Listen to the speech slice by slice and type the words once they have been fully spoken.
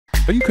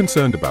Are you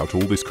concerned about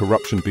all this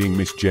corruption being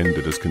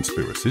misgendered as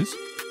conspiracies?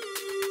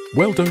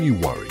 Well, don't you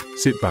worry.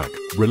 Sit back,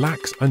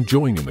 relax, and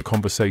join in the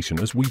conversation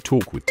as we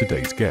talk with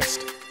today's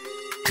guest.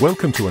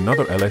 Welcome to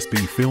another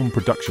LSB Film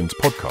Productions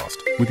podcast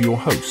with your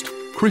host,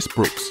 Chris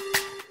Brooks.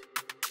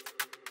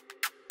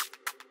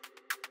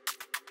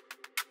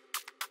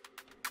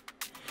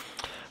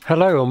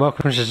 Hello and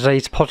welcome to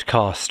today's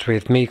podcast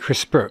with me,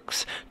 Chris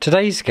Brooks.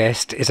 Today's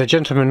guest is a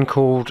gentleman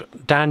called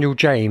Daniel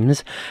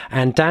James,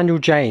 and Daniel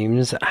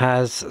James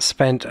has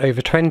spent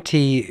over 20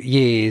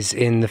 years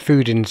in the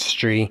food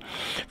industry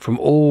from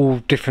all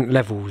different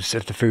levels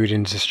of the food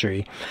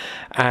industry.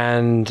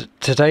 And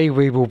today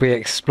we will be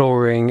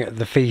exploring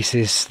the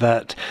thesis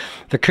that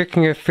the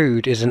cooking of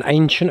food is an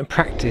ancient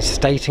practice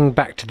dating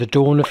back to the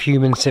dawn of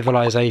human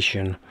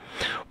civilization.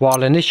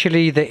 While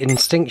initially the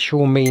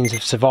instinctual means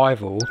of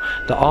survival,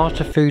 the art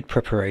of food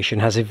preparation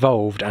has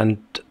evolved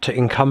and to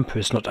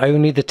encompass not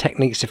only the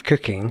techniques of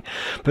cooking,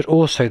 but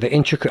also the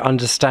intricate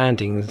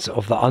understandings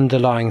of the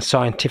underlying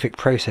scientific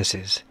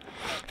processes.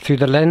 Through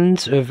the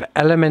lens of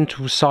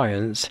elemental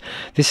science,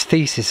 this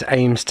thesis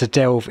aims to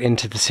delve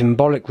into the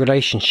symbolic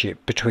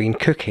relationship between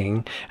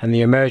cooking and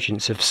the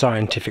emergence of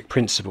scientific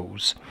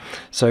principles.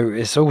 So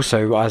it's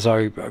also, as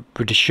I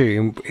would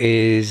assume,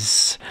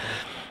 is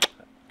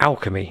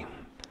alchemy.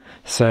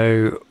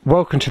 So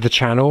welcome to the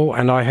channel,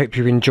 and I hope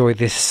you enjoy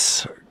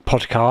this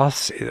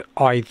podcast.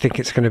 I think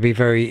it's going to be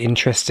very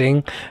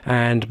interesting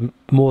and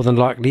more than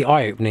likely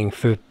eye-opening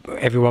for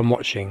everyone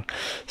watching.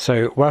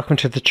 So welcome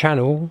to the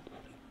channel,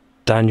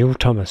 Daniel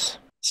Thomas.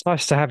 It's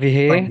nice to have you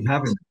here. Thank you for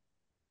having me.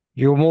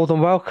 You're more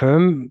than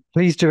welcome.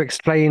 Please do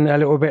explain a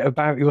little bit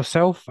about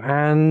yourself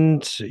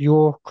and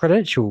your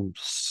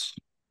credentials.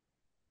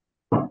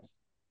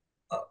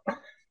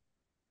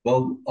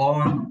 Well,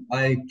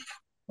 I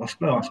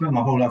spent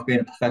my whole life being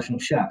a professional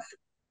chef,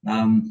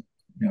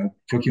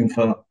 cooking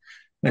for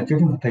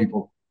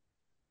people.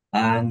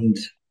 And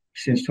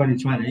since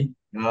 2020,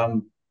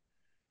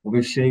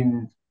 we've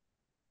seen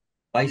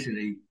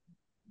basically,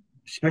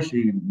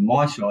 especially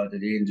my side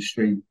of the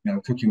industry,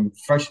 cooking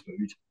fresh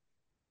food,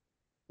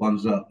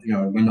 ones that,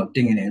 we're not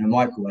dinging it in a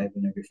microwave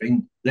and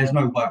everything. There's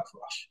no work for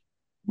us.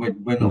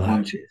 We're not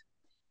wanted.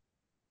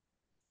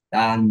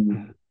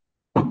 And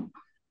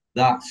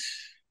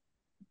that's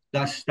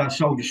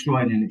soul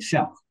destroying in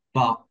itself.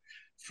 But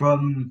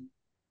from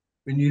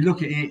when you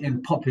look at it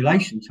in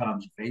population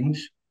terms of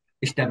things,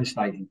 it's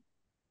devastating.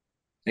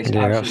 It's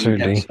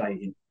absolutely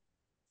devastating.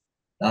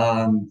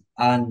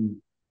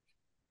 And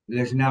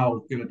there's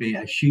now going to be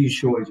a huge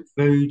shortage of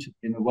food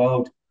in the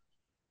world.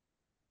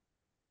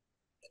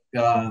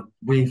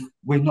 We're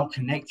not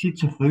connected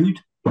to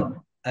food.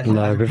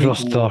 We've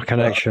lost our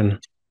connection.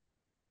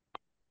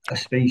 A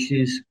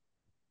species,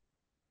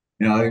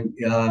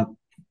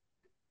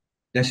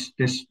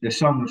 there's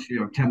so much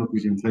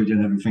chemicals in food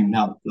and everything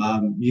now.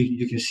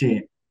 You can see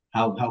it,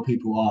 how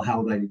people are,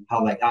 how they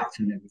act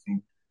and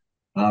everything,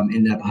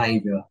 in their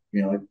behaviour.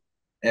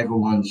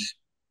 Everyone's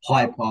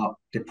hyper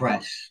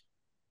depressed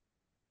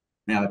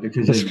now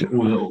because of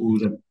all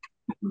the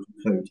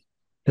food.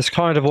 It's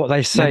kind of what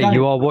they say,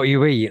 you are what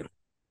you eat.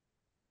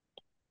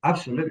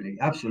 Absolutely.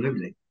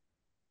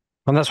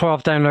 And that's why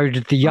I've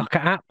downloaded the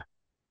Yucca app.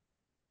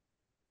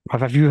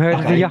 Have you heard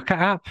of the Yucca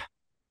app?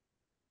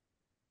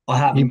 I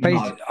haven't.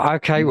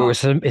 Okay, well,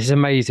 it's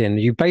amazing.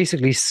 You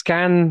basically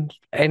scan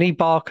any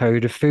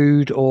barcode of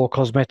food or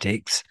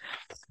cosmetics,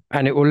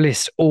 and it will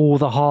list all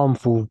the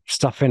harmful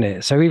stuff in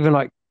it. So even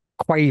like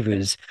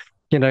quavers,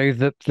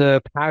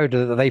 the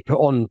powder that they put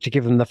on to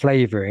give them the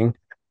flavouring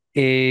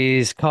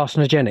is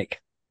carcinogenic.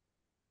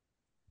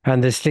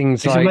 And there's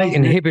things like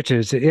amazing.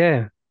 Inhibitors.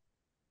 Yeah.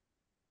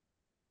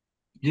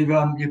 You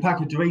pack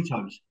of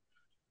Doritos.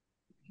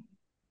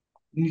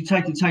 You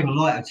take a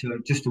lighter to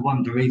just the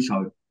one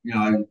Dorito.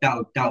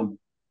 That'll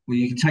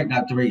you can take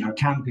that Dorito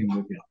camping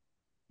with you.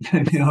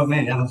 You know what I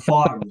mean? Have a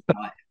fire all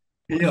night.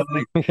 You know what I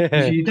mean?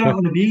 Yeah. You don't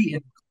want to be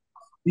eating.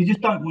 You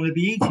just don't want to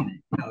be eating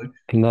it.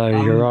 No,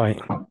 you're right.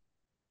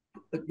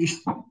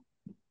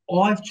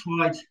 I've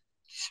tried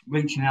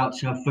reaching out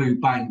to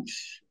food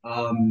banks,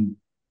 and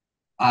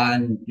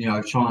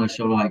trying to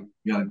sort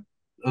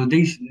of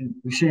these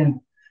we've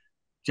seen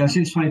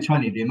since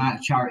 2020 the amount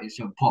of charities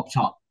that have popped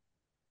up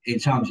in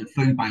terms of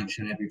food banks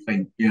and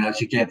everything,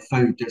 to get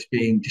food that's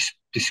being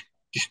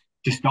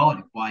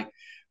discarded by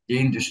the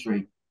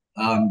industry,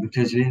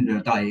 because at the end of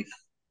the day, if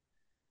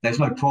there's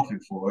no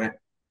profit for it,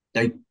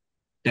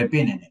 they've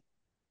been in it.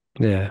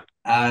 Yeah.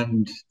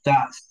 And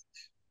that's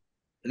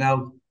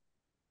now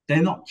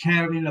they're not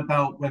caring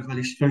about whether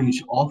this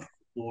food's off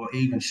or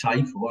even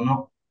safe or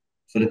not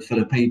for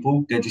the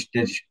people. They're just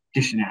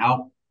dishing it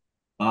out.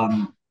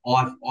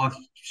 I've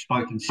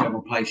spoken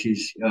several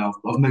places.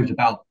 I've moved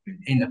about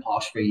in the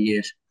past 3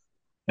 years,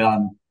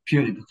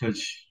 purely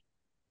because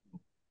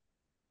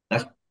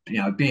that's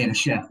being a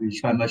chef. You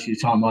spend most of your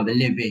time either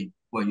living.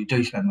 Well, you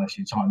do spend most of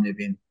your time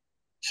living.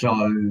 So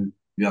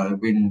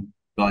when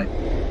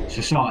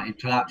society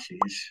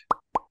collapses,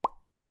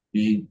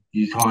 you're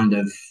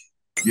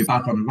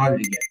back on the road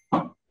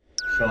again.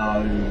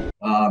 So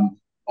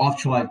I've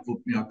tried,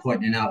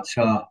 pointing out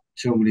to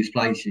all these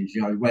places,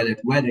 where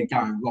they're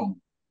going wrong,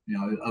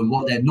 and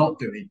what they're not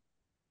doing.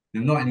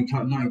 They're not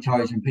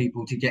encouraging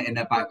people to get in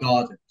their back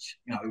gardens.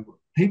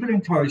 People are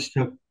encouraged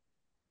to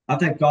have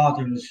their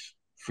gardens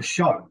for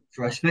show,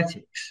 for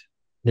aesthetics.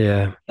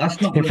 Yeah.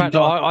 That's not In really fact,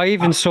 garden. I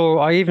even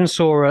saw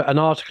an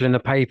article in the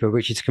paper,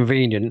 which is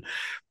convenient,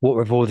 what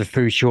with all the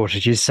food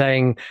shortages,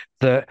 saying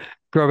that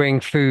growing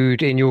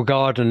food in your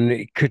garden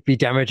it could be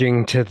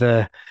damaging to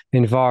the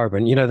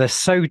environment. They're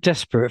so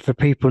desperate for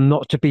people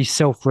not to be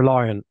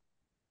self-reliant.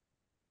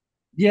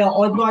 Yeah,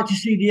 I'd like to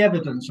see the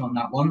evidence on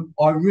that one.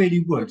 I really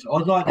would.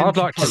 I'd like them I'd to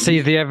like to see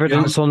prove, the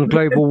evidence on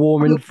global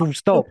warming, full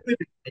stop.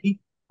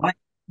 like,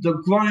 that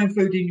growing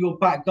food in your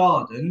back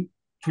garden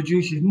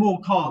produces more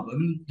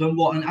carbon than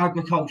what an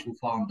agricultural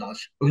farm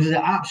does, because it's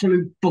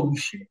absolute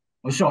bullshit.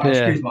 I'm sorry,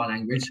 Yeah, excuse my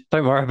language.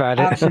 don't worry about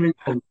it. Absolute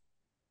bullshit.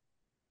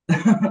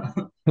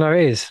 No,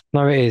 it is.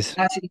 No, it is.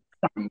 That's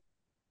insane.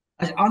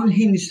 That's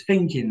unhinged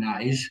thinking,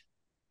 that is.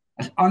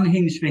 That's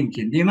unhinged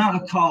thinking. The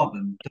amount of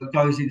carbon that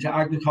goes into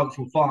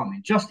agricultural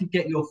farming just to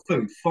get your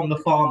food from the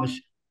farmers'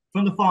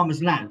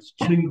 lands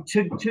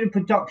to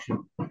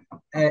production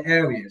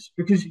areas,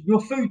 because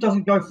your food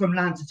doesn't go from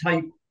land to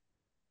table.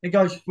 It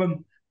goes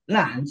from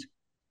land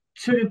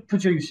to the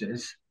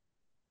producers,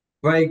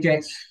 where it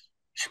gets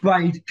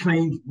sprayed,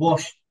 cleaned,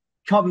 washed,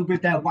 covered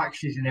with their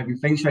waxes and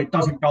everything, so it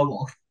doesn't go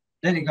off.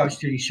 Then it goes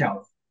to your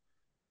shelf,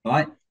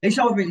 right? It's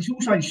also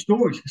in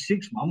storage for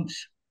 6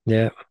 months.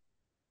 Yeah,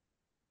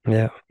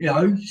 yeah.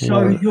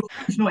 So your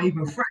food's not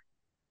even fresh.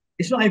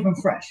 It's not even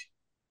fresh.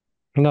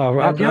 No,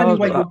 The only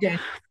way you're getting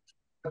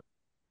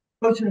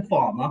go to the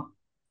farmer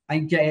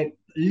and get it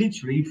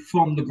literally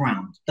from the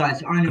ground. That's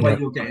the only way yeah,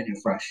 you're getting it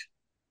fresh.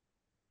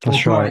 Or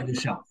that's grow right. it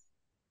yourself.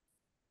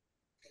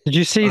 Did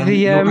you see And the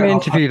you're better off.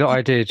 interview that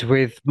I did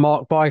with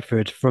Mark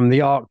Byford from the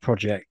Ark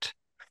Project?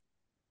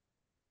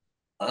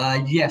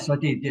 Yes, I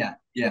did. Yeah,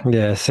 yeah,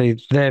 Yeah, see,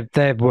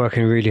 they're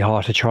working really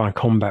hard to try and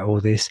combat all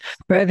this.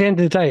 But at the end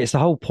of the day, it's the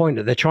whole point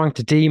that they're trying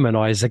to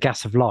demonize the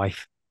gas of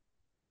life.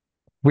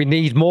 We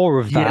need more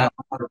of yeah.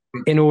 that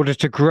in order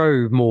to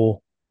grow more.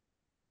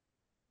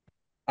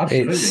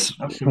 Absolutely,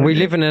 We absolutely.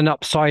 live in an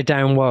upside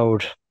down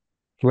world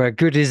where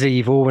good is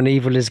evil and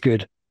evil is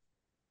good.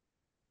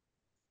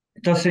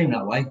 It does seem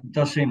that way. It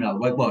does seem that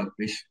way. Well,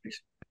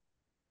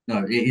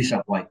 no, it is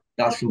that way.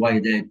 That's the way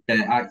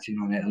they're acting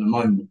on it at the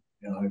moment.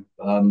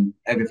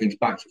 Everything's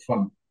back to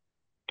front.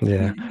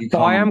 Yeah. You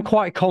But I am can't.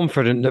 quite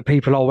confident that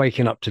people are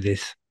waking up to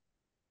this.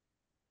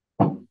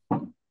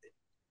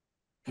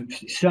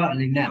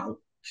 Certainly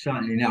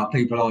now,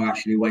 people are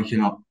actually waking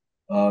up.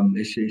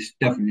 It's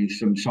definitely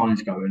some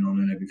signs going on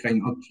and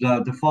everything.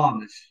 The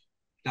farmers,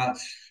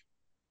 that's.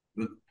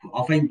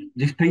 I think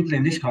these people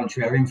in this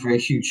country are in for a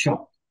huge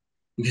shock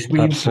because we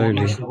import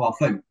Absolutely. most of our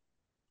food.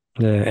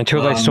 Yeah.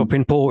 Until they stop You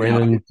importing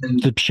know, and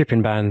and the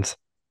shipping bans.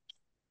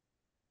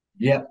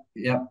 yeah,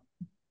 yeah.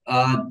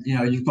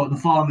 You've got the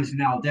farmers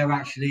now. They're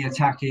actually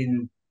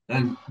attacking,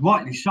 and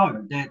rightly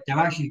so. They're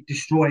actually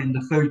destroying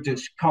the food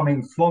that's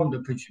coming from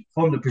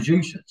the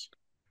producers,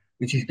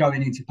 which is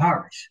going into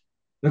Paris.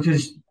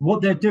 Because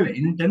what they're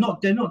doing, they're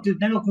not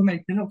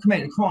committing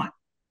a crime.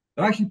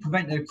 They're actually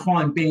preventing a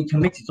crime being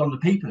committed on the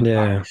people of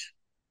Yeah. Paris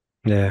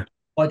Yeah.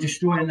 by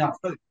destroying that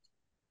food.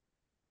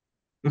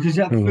 Because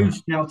that Mm.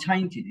 food's now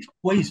tainted. It's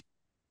poison.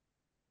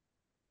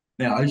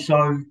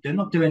 So they're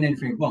not doing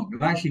anything wrong.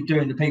 They're actually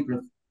doing the people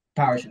of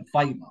Paris a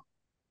favour.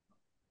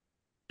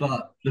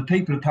 But the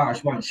people of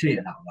Paris won't see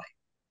it that way.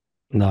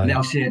 No.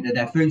 They'll see it that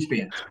their food's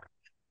being attacked.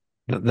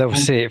 They'll And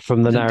see it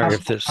from the that's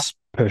narrative that's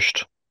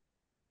pushed.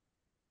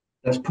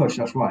 that's push.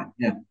 That's right.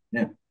 Yeah,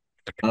 yeah.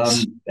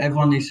 S-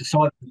 Everyone needs to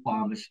side with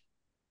farmers.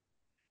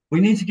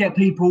 We need to get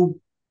people.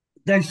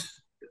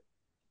 There's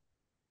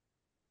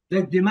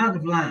the amount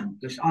of land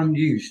that's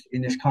unused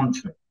in this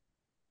country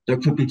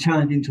that could be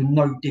turned into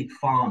no dig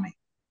farming.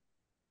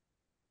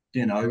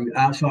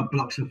 Outside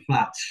blocks of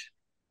flats,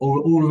 or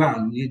all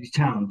around the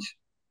towns,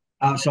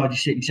 outside the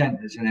city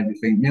centres and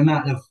everything. The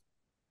amount of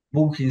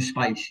walking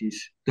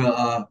spaces that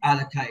are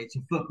allocated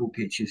to football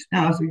pitches.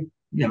 Now,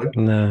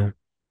 No.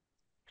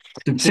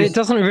 See, there's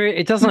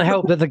it doesn't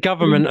help that the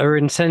government are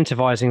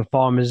incentivizing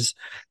farmers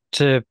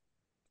to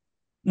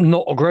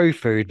not grow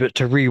food, but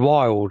to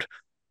rewild,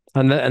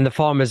 and the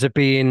farmers are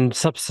being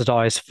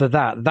subsidized for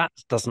that. That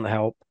doesn't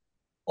help.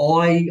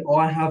 I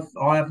have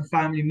a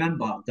family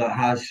member that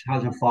has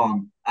a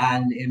farm,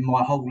 and in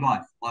my whole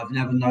life, I've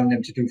never known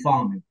them to do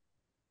farming.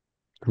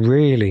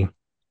 Really,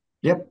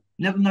 Yep,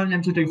 never known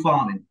them to do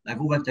farming.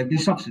 They've been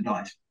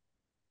subsidised,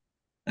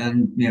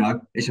 and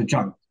it's a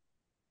joke.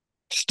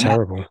 it's Now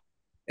terrible.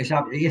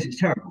 yes, it's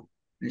terrible.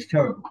 It's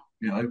terrible.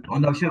 I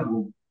know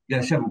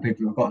several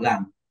people who've got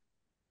land.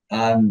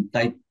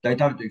 They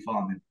don't do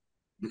farming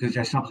because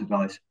they're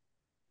subsidised.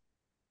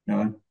 You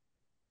know,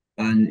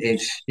 and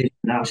it's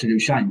an absolute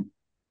shame.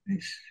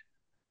 It's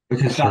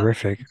because It's that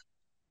horrific.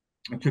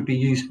 could be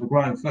used for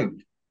growing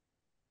food.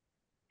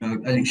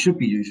 And it should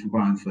be used for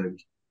growing food.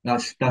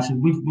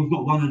 We've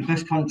got one of the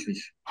best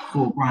countries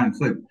for growing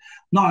food.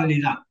 Not only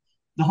that,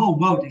 the whole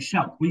world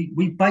itself.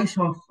 We base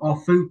our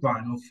food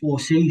growing on 4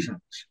 seasons,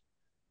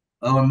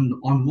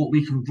 on what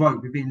we can grow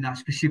within that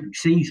specific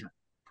season.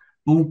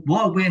 Well,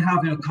 while we're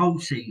having a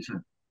cold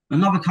season,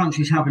 another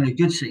country's having a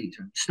good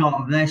season,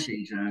 start of their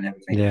season and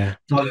everything. Yeah.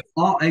 So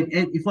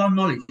if our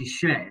knowledge is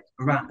shared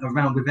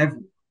around with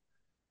everyone,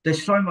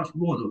 there's so much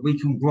more that we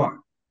can grow.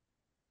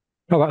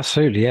 Oh,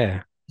 absolutely.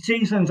 Yeah.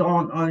 Seasons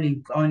aren't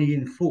only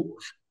in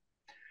fours.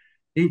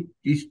 It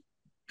is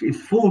if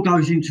four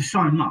goes into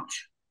so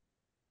much,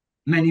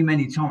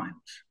 many times.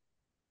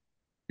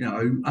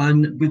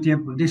 And with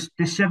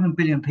there's 7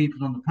 billion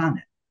people on the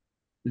planet.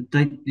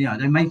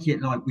 They make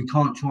it like we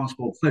can't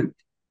transport food.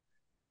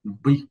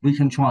 We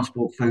can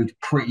transport food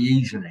pretty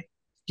easily,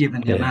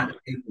 given the Yeah. amount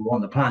of people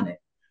on the planet,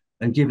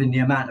 and given the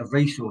amount of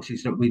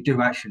resources that we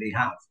do actually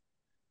have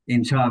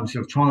in terms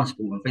of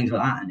transport and things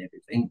like that and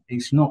everything.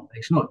 It's not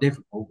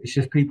difficult. It's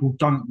just people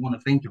don't want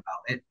to think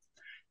about it.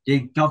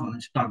 The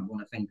governments don't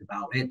want to think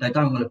about it. They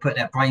don't want to put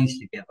their brains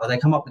together. They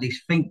come up with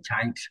these think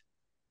tanks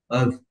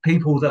of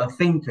people that are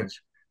thinkers.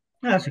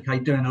 That's okay,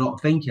 doing a lot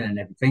of thinking and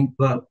everything,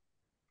 but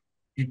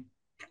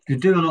you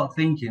do a lot of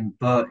thinking,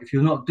 but if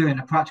you're not doing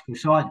the practical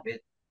side of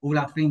it, all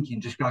that thinking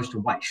just goes to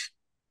waste.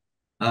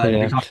 It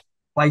Yeah. becomes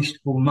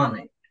wasteful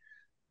money.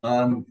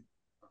 Um,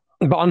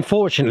 But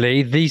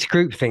unfortunately, these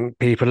groupthink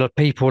people are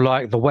people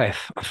like the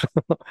WEF,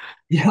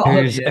 yeah,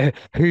 whose yeah,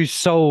 whose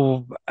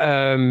sole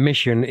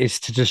mission is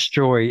to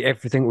destroy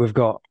everything we've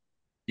got.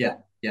 yeah.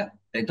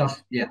 It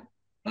does. Yeah,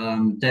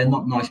 they're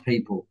not nice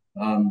people.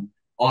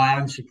 I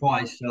am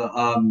surprised that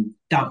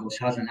Davos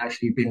hasn't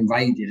actually been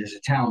raided as a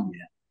town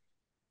yet.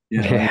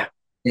 You know, Yeah.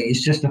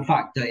 it's just the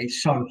fact that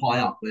it's so high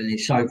up and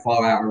it's so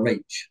far out of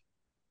reach.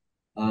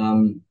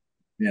 Um,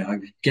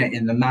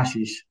 getting the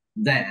masses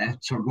there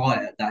to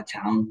riot that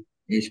town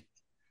is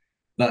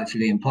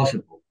virtually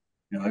impossible.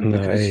 No, it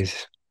Because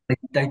is.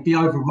 they'd be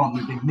overrun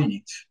within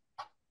minutes.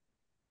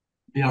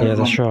 Be Yeah, that's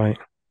overrun.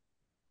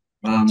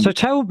 right. So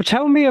Um,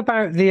 tell me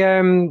about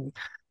the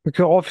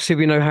because obviously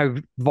we know how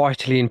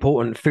vitally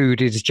important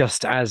food is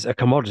just as a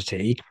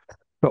commodity,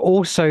 but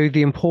also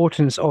the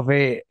importance of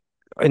it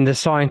in the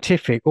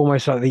scientific,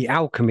 almost like the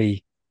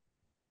alchemy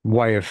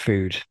way of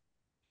food.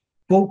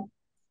 well,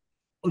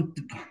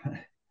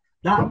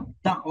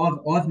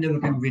 I've never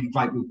been really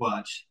great with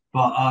words,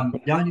 but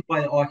the only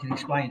way that I can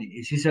explain it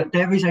is that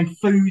there is a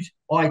food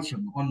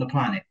item on the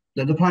planet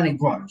that the planet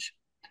grows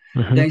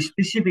Hmm. that is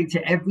specific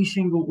to every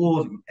single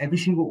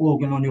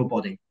organ on your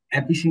body,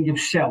 every single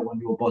cell on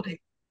your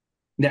body.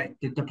 That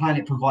the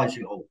planet provides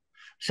it all.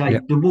 Say Yeah.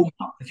 the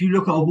walnut. If you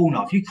look at a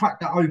walnut, if you crack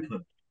that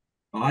open,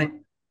 right?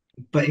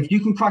 But if you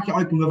can crack it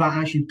open without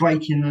actually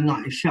breaking the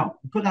nut itself,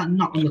 you put that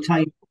nut on the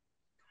table,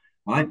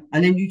 right?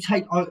 And then you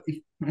take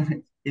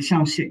it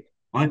sounds sick,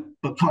 right?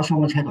 But cut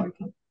someone's head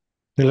open.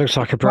 It looks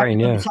like a Crack it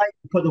brain, on the yeah.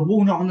 table, put the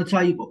walnut on the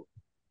table.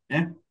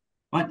 Yeah.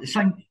 Right. It's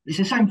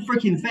the same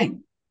freaking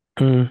thing.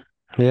 Mm,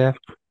 yeah.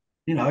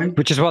 You know.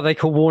 Which is what they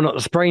call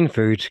walnuts brain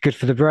food, good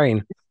for the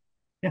brain.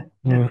 Yeah.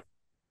 Yeah.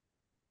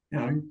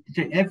 Yeah.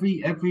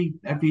 Every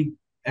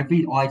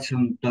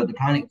item that the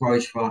planet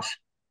grows for us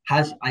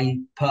has a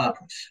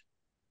purpose,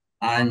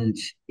 and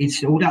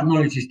it's all that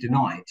knowledge is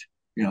denied.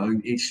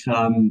 It's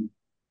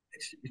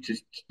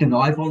just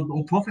denied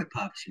on profit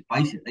purposes,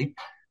 basically.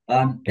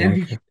 Yeah.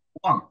 Every Okay.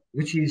 one,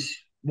 which is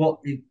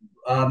what the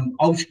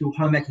old school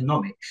home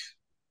economics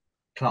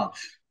clubs.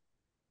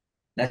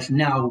 That's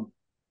now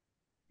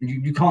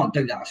you can't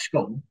do that at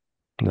school.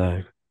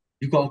 No.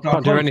 You've got to go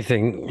Can't do close,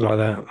 anything like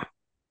that.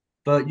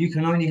 but you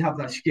can only have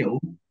that skill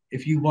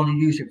if you want to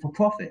use it for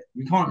profit.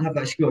 You can't have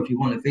that skill if you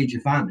want to feed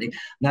your family.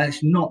 Now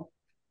it's not.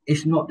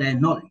 It's not their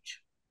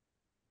knowledge.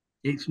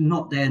 It's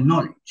not their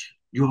knowledge.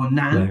 Your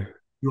No. nan,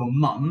 your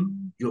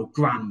mum, your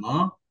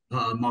grandma,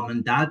 her mum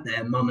and dad,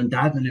 their mum and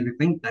dad, and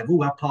everything. They've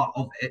all had part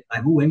of it.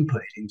 They've all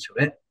inputted into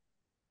it.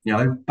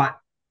 Back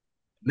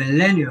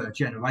millennia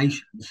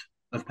generations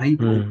of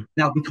people. Mm,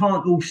 Now we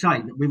can't all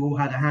say that we've all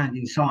had a hand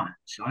in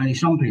science. Only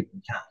some people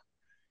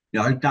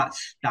can.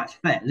 That's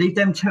fair. Leave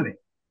them to it.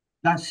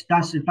 That's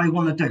if they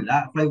want to do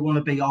that. If they want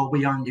to be, oh,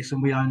 we own this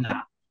and we own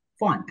that.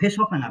 Fine, piss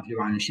off and have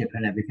your ownership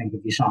and everything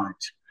of your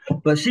science.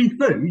 But see,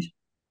 food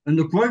and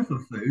the growth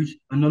of food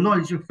and the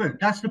knowledge of food,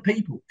 that's the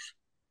people's.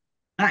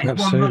 That is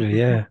absolutely, 100%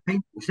 yeah.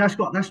 people's.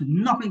 That's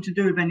nothing to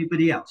do with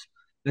anybody else.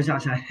 Because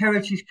that's a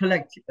heritage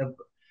collective,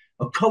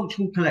 a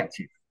cultural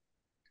collective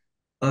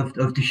of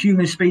the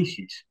human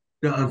species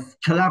that have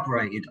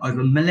collaborated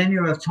over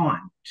millennia of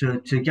time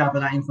to gather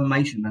that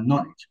information and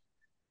knowledge.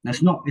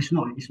 That's not it's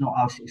not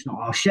us, it's not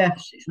our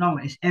chefs, it's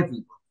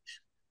everybody's.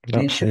 And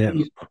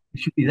Absolutely, it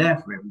should be there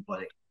for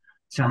everybody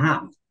to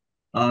have.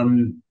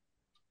 Um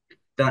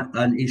that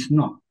and it's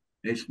not.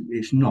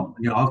 It's not.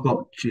 I've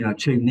got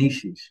 2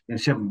 nieces,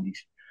 several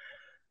nieces,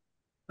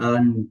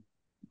 and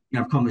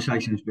have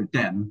conversations with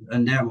them,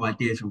 and their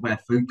ideas of where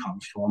food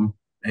comes from,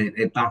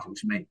 it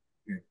baffles me.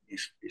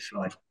 It's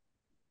like,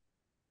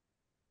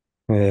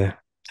 yeah.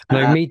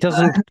 No, uh,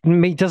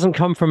 meat doesn't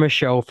come from a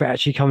shelf. It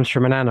actually comes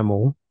from an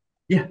animal.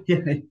 yeah, yeah,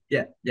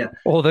 yeah, yeah,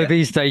 Although yeah.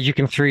 these days you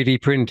can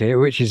 3D print it,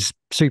 which is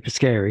super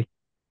scary.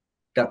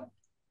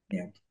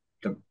 Yeah,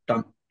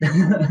 don't.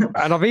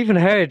 And I've even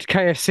heard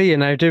KFC are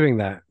now doing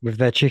that with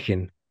their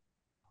chicken.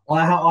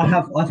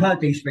 I've heard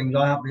these things.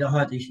 I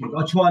heard these things.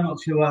 I try not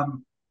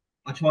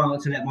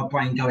to let my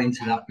brain go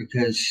into that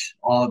because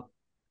I'll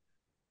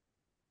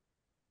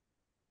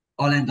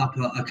end up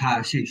at a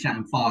KFC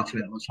setting fire to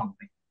it or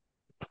something.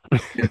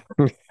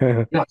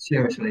 Yeah, no,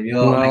 seriously, you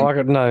know what I No, mean? I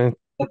don't know.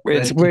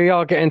 It's But we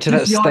are getting to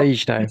just that the i-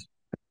 stage now.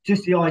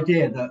 just the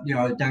idea that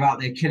they're out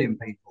there killing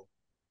people,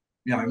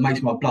 it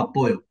makes my blood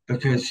boil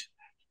because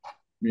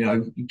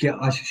you get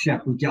as a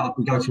chef, we get up,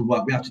 we go to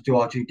work, we have to do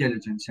our due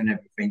diligence and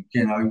everything.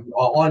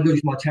 I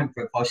lose my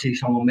temper if I see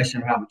someone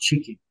messing around with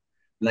chicken,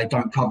 they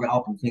don't cover it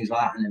up and things like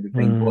that and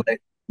everything,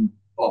 Mm.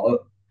 or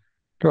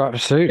Oh,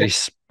 absolutely.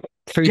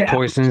 Food get out.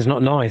 poisoning is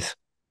not nice.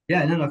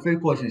 Yeah, no,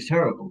 food poisoning is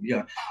terrible.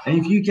 Yeah, and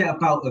if you get a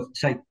bout of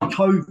say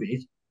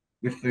COVID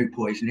with food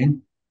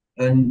poisoning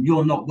and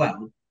you're not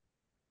well,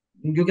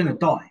 you're going to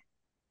die.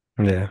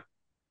 Yeah.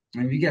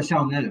 And if you get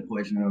salmonella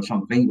poisoning or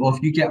something, or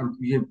if you get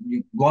your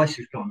rice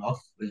has gone off,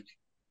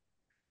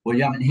 or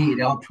you haven't heated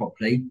it up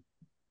properly,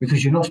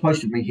 because you're not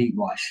supposed to reheat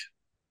rice.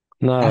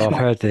 No, That's I've got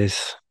heard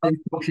this.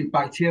 toxic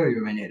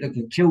bacteria in it that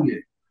can kill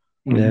you.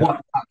 Yeah. Wipe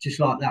out just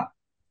like that.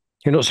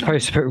 You're not No,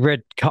 supposed to put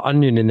red cut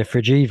onion in the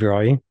fridge either,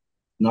 are you?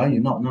 no,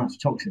 you're not. No, it's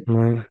toxic.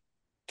 No.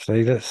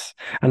 See this.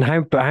 And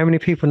how many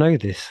people know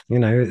this?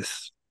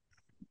 It's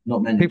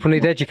Not many. people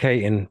need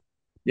educating.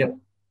 Yep,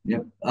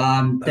 yep.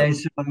 Uh,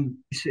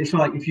 It's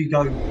like if you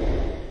go,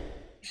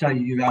 say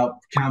you're out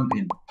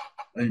camping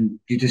and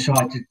you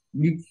decide to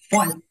you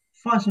find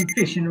some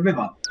fish in the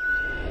river.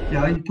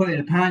 You put it in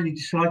a pan. You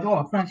decide, oh,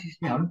 I fancy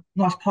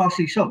nice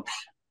parsley sauce.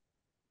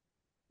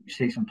 You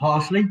see some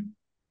parsley.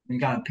 You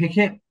go and pick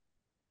it.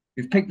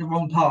 You've picked the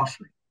wrong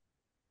parsley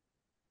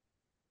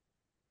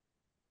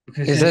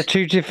because Is there there's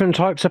two different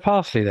types of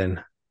parsley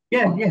then?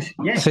 yeah, yes,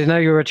 So yes. now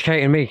you're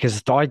educating me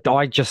because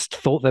I just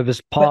thought there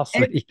was But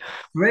parsley.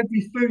 for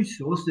every food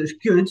source that's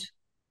good,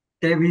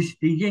 there is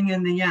the yin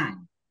and the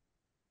yang.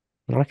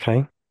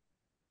 Okay.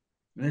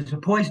 There's a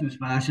poisonous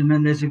version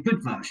and there's a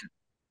good version.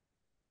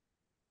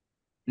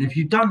 And if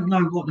you don't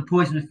know what the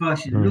poisonous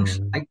version looks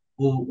Hmm. like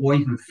or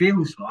even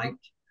feels like,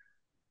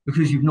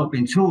 because you've not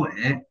been taught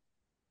it,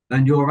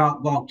 and you're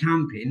out while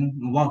camping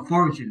or while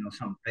foraging or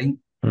something,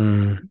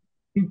 Hmm.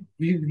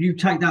 you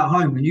take that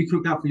home and you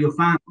cook that for your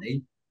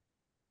family,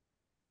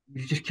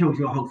 you've just killed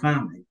your whole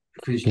family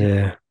because you've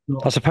Yeah. I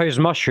not. suppose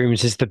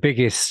mushrooms is the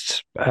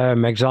biggest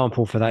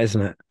example for that,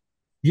 isn't it?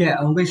 Yeah,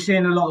 and we're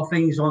seeing a lot of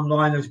things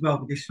online as well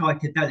with this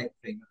psychedelic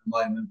thing at the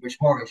moment, which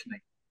worries me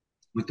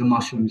with the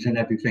mushrooms and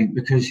everything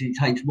because it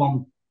takes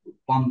one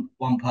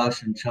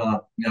person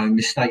to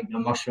mistake the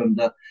mushroom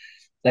that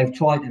they've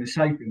tried in a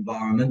safe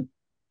environment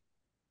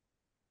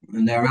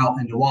and they're out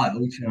in the wild.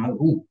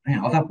 Oh,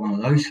 man, I've had one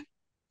of those.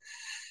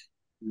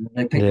 And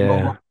they pick the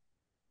wrong one,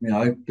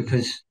 Yeah.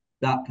 because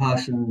that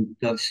person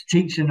that's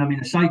teaching them in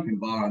a safe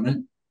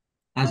environment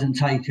hasn't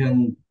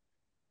taken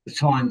the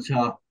time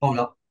to hold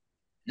up.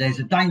 There's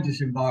a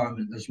dangerous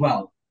environment as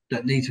well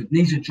that needs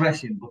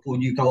addressing before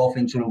you go off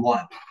into the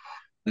wild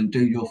and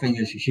do your thing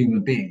as a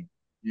human being.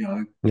 You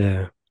know,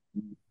 Yeah.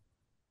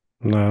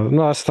 No,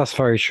 no, that's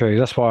very true.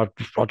 That's why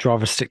I'd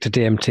rather stick to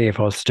DMT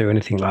if I was to do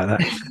anything like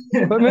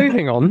that. But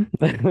moving on,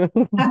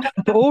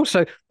 but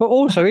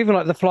also, even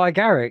like the fly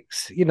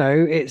garrics,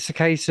 it's a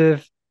case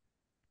of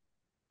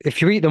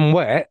if you eat them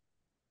wet,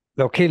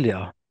 they'll kill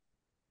you.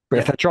 But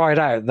if yeah. they're dried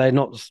out,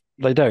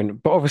 they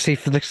don't. But obviously,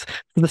 for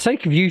the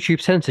sake of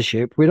YouTube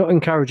censorship, we're not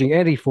encouraging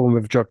any form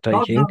of drug No, no,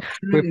 taking. We're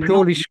absolutely not.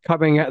 purely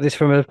coming at this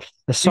from a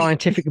This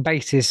scientific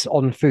basis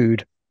on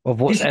food of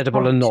what's this is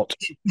edible and not.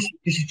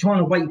 this is trying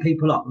to wake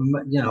people up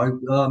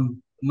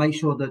and make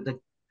sure that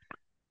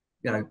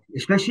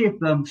especially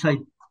if say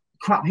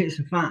crap hits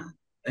the fan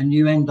and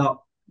you end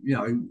up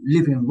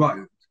living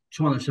rogue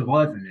trying to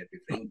survive and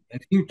everything.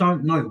 If you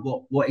don't know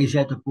what is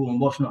edible and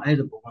what's not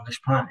edible on this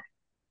planet,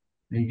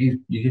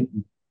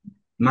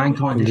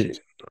 mankind is.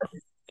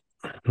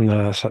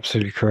 No, that's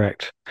absolutely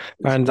correct.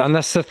 And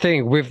that's the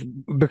thing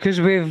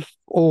because we've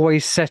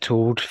always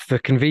settled for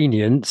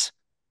convenience,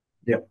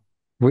 Yeah,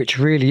 which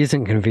really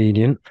isn't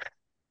convenient,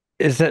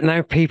 is that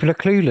now people are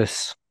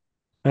clueless.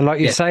 And like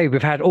you yeah. say,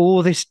 we've had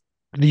all these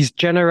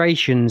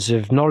generations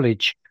of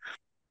knowledge,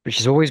 which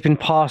has always been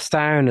passed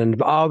down and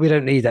we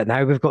don't need that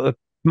now. We've got the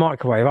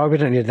microwave. Oh, we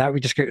don't need that. We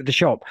just go to the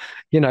shop.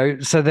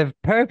 So they've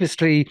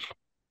purposely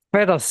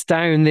fed us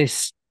down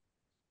this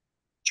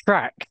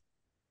track.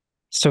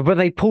 So when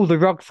they pull the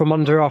rug from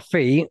under our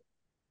feet,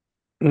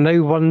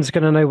 no one's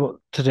going to know what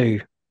to do.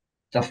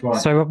 That's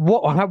right. So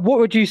what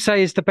would you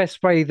say is the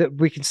best way that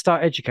we can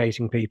start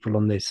educating people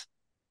on this?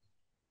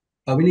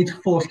 We need to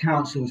force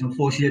councils and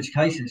force the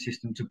education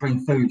system to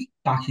bring food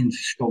back into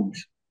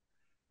schools.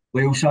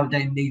 We also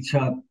then need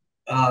to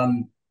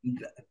um,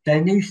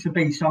 there needs to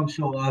be some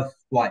sort of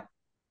right.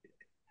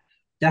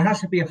 There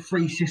has to be a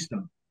free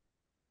system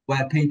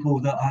where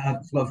people that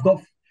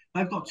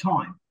have got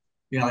time,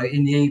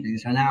 in the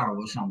evenings, an hour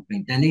or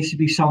something. There needs to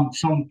be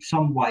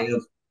some way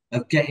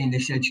of getting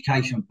this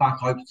education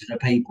back open to the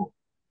people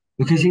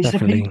because it's the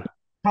Definitely. people.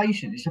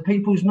 education. It's the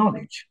people's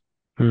knowledge.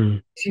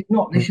 Mm.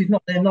 This is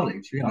not their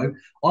knowledge. You know,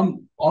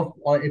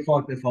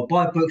 if I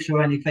buy books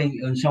or anything,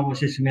 and someone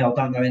says to me, I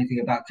don't know anything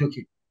about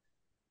cooking,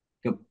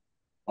 I'm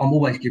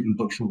always giving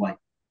books away.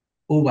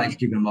 Always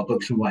giving my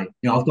books away.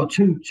 You know, I've got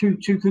two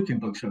cooking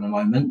books at the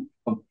moment.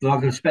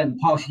 I've spent the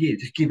past year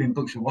just giving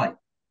books away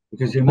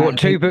because the amount What, of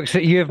two people. books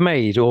that you have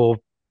made, or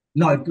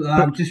No,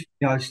 but just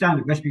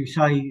standard recipe.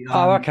 Say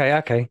oh, okay,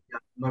 okay.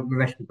 my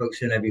recipe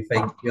books and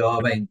everything. You know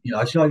what I mean? You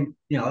know, so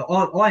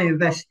I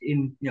invest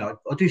in I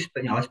do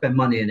I spend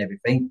money and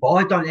everything, but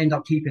I don't end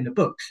up keeping the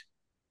books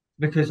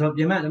because of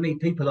the amount of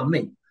people I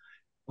meet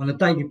on a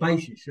daily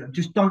basis that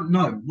just don't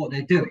know what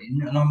they're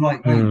doing, and I'm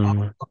like, mate, I've got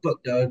Mm. a book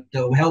that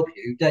will help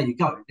you. There you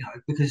go. You know,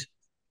 because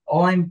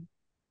I'm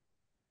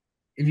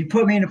if you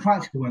put me in a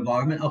practical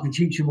environment, I can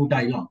teach you all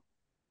day long.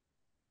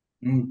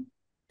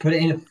 Put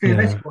it in a Yeah.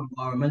 theoretical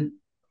environment,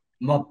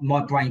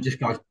 my brain just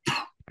goes,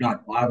 no,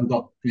 I haven't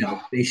got,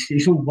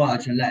 it's all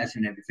words and letters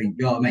and everything.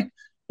 You know what I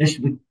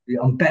mean?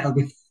 I'm better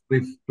with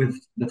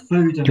the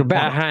food and You're the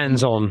better product.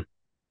 hands-on.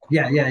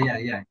 Yeah.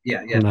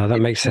 No, that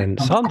makes When it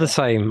sense. comes I'm the to,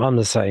 same. I'm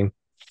the same.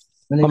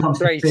 when it I'm comes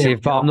to theory,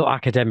 creative, but I'm not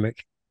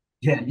academic.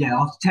 yeah.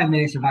 After 10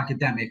 minutes of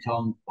academic,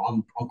 I'm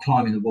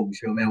climbing the walls.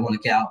 You know what I mean? I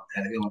want to get out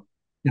there. You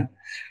know?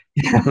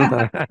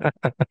 Yeah.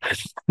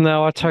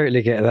 No, I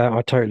totally get that.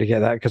 I totally get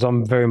that because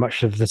I'm very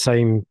much of the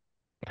same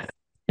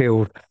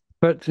build.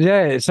 But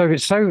yeah, so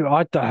it's so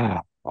I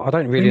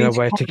don't We really know need to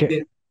where to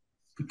get.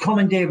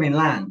 commandeering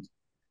land.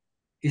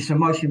 It's the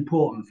most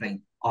important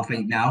thing, I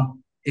think, now.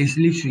 It's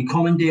literally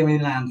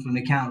commandeering land from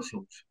the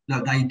councils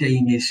that they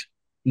deem is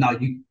no,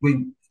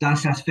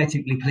 that's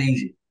aesthetically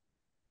pleasing.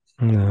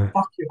 No,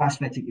 Fuck you,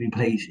 aesthetically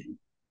pleasing.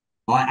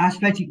 Right?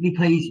 Aesthetically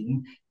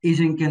pleasing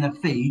isn't gonna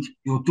feed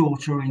your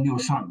daughter and your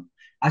son.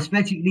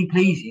 Aesthetically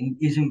pleasing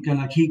isn't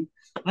gonna keep.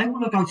 They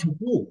want to go to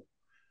war.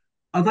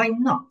 Are they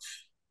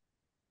nuts?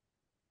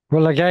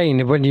 well,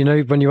 again, when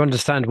you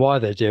understand why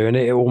they're doing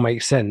it, it all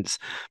makes sense.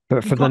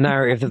 But You for the can't,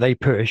 narrative that they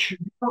push,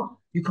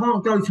 you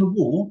can't go to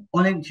war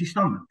on empty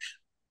stomachs.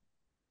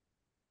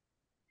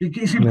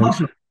 It's no,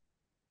 impossible.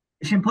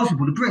 It's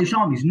impossible. The British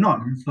Army is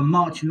known for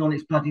marching on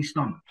its bloody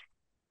stomach.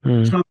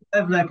 mm, So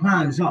whatever their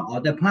plans are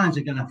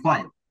going to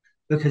fail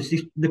because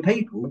the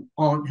people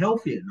aren't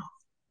healthy enough.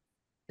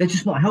 They're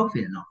just not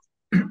healthy enough.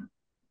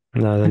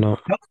 no, they're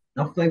not. Healthy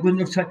enough, they wouldn't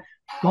have taken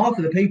half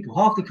of the people,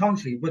 half the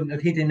country wouldn't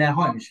have hid in their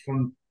homes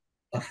from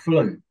a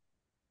flu.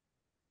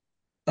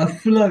 A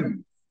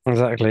flu.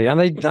 Exactly, and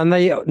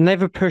they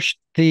never pushed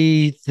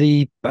the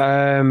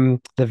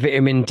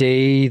vitamin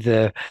D,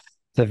 the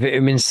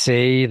vitamin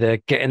C,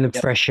 the getting the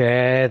Yeah, fresh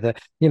air,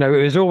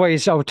 it was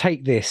always, "I'll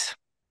take this."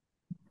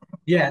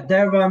 yeah.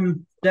 Their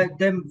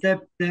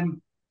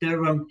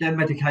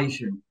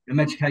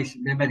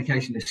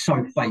medication is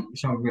so fake,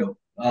 it's unreal.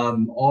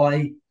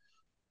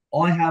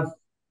 I have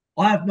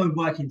I have no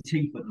working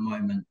teeth at the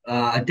moment.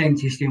 A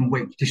dentist in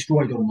Wick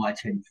destroyed all my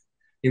teeth.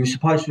 He was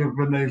supposed to have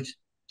removed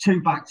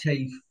two back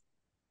teeth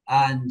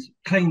and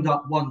cleaned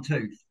up one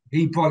tooth.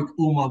 He broke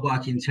all my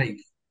working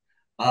teeth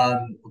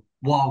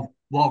while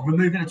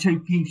removing a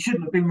tooth he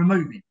shouldn't have been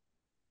removing.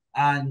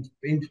 And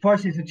in the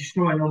process of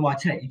destroying all my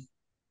teeth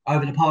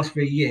over the past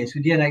 3 years,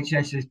 the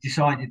NHS has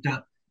decided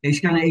that it's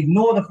going to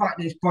ignore the fact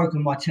that it's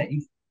broken my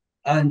teeth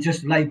and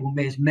just label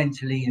me as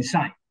mentally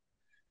insane.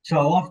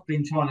 So I've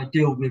been trying to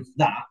deal with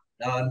that.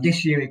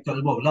 This year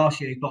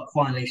last year it got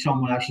finally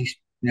someone actually,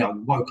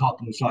 woke up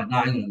and was like, no,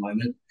 hang on a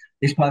moment.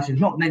 This person's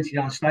not mentally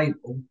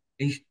unstable.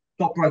 He's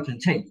got broken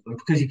teeth, but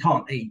because he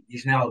can't eat,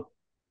 he's now,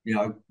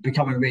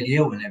 becoming really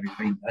ill and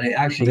everything. And it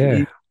actually Yeah,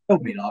 he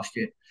killed me last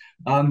year.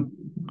 Um,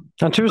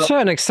 and to a but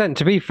certain extent,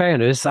 to be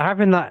fairness,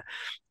 having that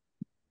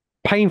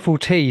painful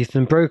teeth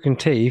and broken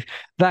teeth,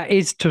 that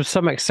is to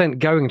some extent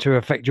going to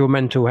affect your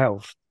mental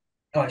health.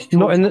 it's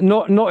torture.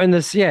 Not in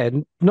this, yeah,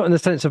 not in the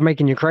sense of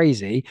making you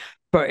crazy,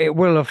 but it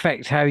will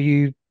affect how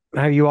you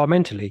are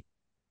mentally.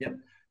 Yeah.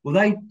 Well,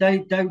 they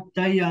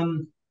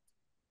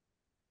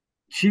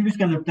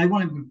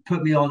wanted to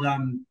put me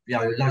on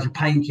loads of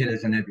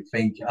painkillers and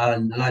everything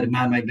and a load of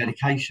man-made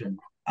medication,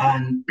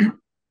 and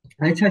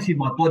they tested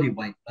my body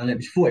weight and it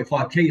was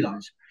 45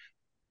 kilos.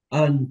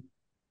 And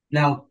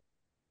now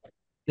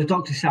the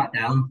doctor sat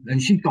down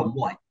and she'd gone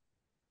white.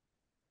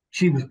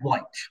 She was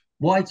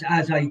white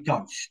as a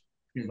ghost.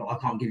 He was like, I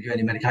can't give you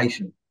any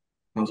medication.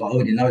 I was like, I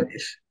already know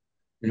this.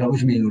 He was like, what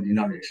do you mean you already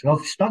know this? And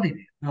I've studied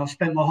it and I've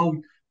spent my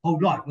whole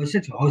life. I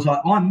said to her, I was like,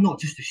 I'm not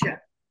just a chef.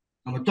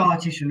 I'm a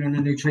dietitian and a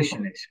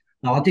nutritionist.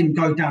 Now, I didn't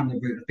go down the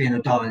route of being a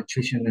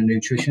dietitian and a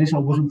nutritionist. I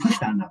wasn't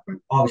pushed down that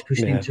route. I was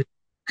pushed Yeah, into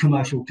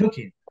commercial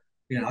cooking.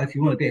 If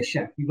you want to be a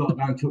chef, you've got to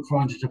go and cook for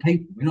hundreds of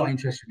people. We're not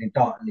interested in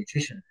diet and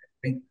nutrition.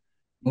 I think,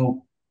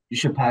 well, you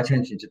should pay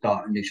attention to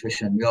diet and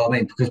nutrition. You know what I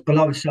mean? Because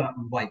below a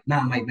certain weight,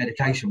 man-made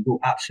medication will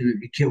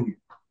absolutely kill you.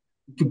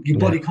 Your yeah,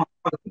 body can't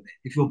cope with it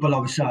if you're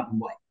below a certain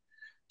weight.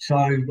 So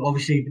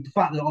obviously, the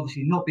fact that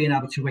obviously not being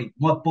able to eat,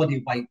 my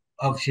body weight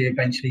obviously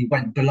eventually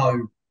went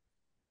below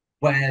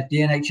where the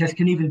NHS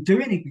can even do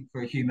anything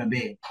for a human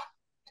being.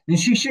 And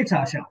she shit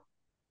herself.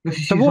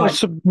 Because So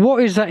she's like,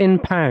 what is that in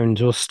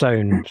pounds or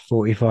stone? it's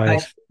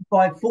 45.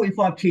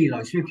 45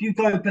 kilos. So if you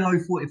go below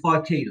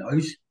 45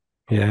 kilos,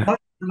 Yeah.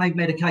 man-made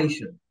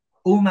medication,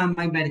 all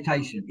man-made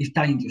medication is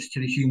dangerous to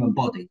the human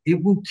body.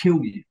 It will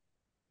kill you.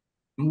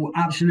 It will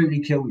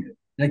absolutely kill you.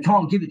 They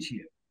can't give it to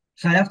you.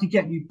 So they have to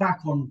get you back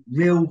on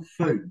real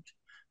food.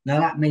 Now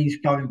that means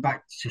going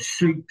back to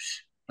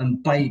soups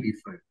and baby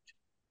food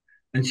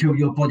until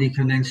your body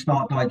can then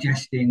start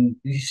digesting.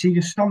 You see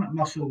your stomach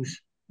muscles,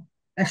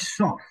 they're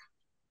soft.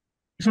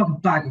 It's like a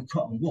bag of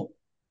cotton wool.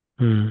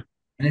 Hmm.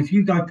 And if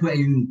you go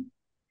putting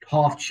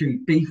half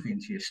chewed beef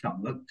into your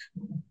stomach,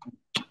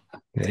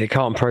 It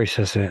can't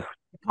process it.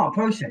 you can't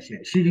process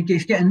it. So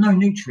it's getting no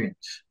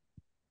nutrients.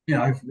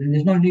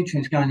 There's no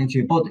nutrients going into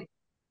your body.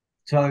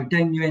 So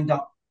then you end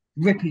up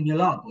ripping your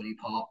lower body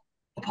part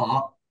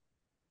apart,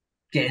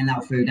 getting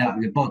that food out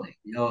of your body.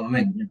 You know what I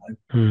mean?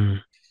 Hmm.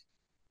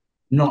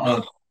 Not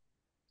a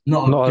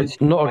not a good Not a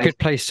situation. good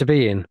place to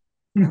be in.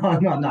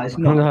 No, it's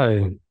not.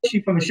 No.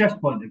 Especially from a chef's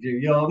point of view,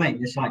 you know what I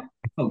mean? It's like,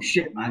 oh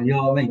shit, man, you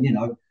know what I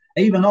mean?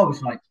 Even I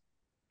was like,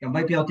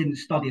 maybe I didn't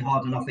study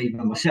hard enough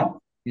even myself,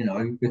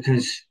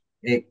 because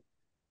it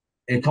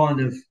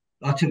kind of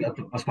I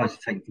suppose to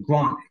take it for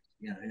granted,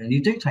 and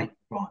you do take it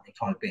for granted,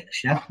 kind of being a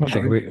chef, I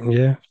think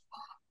yeah.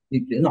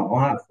 No,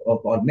 I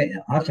admit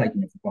it, I've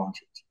taken it for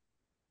granted.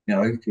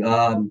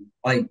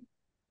 I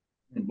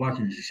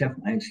working as a chef,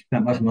 I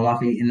spent most of my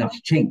life eating like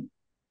a king,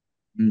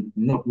 and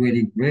not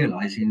really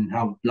realizing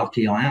how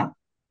lucky I am.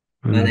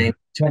 And Hmm. then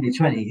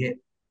 2020 hit,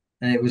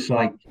 and it was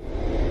like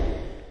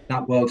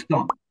that world's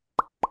gone,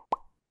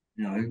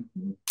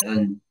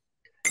 and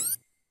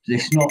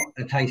it's not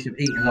a case of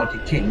eating like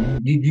a king.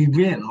 You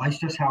realize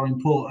just how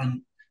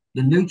important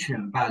the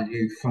nutrient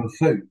value from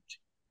food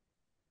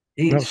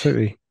is.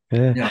 Absolutely.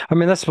 Yeah. Yeah, I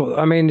mean, that's what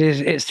I mean.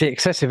 It's the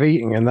excessive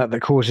eating and that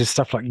causes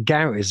stuff like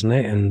gout, isn't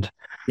it?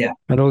 yeah,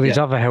 And all yeah, these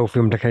other health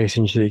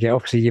implications that you get.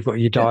 Obviously, you've got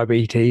your yeah.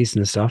 diabetes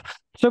and stuff.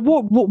 So,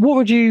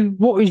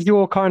 what is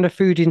your kind of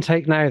food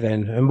intake now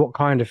then? And what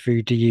kind of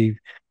food do you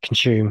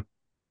consume?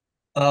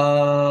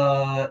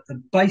 Uh,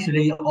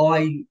 Basically,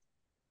 I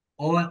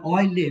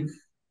live.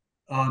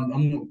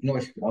 I'm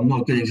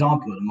not a good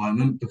example at the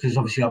moment because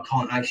obviously I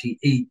can't actually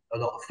eat a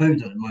lot of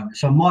food at the moment.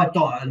 So my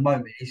diet at the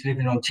moment is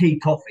living on tea,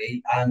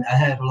 coffee, and a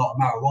hell of a lot of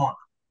marijuana.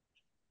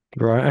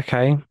 Right.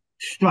 Okay.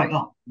 Straight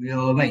up, you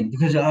know what I mean?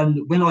 Because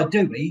when I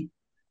do eat,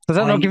 Does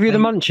that not I, give you the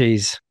I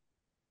munchies?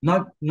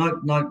 no, no,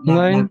 no, no,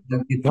 no, No.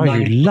 no, Oh, no.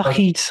 you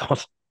lucky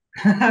sod.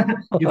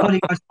 Your body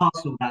goes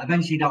past all that.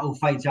 Eventually, that all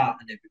fades out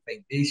and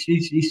everything.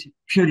 It's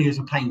purely as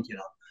a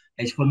painkiller.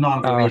 It's for no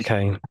other Oh,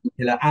 reason.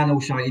 okay. And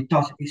also, it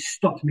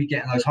stops me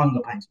getting those hunger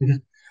pains because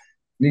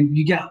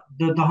you get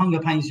the hunger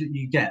pains that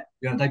you get.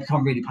 They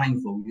become really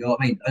painful. You know what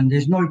I mean? And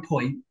there's no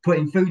point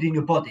putting food in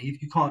your body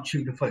if you can't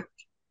chew the food.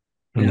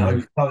 No.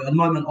 So at the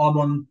moment I'm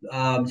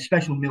on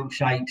special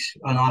milkshakes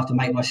and I have to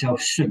make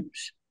myself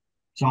soups.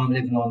 So I'm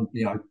living on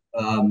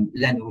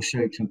lentil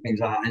soups and things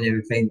like that and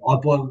everything. I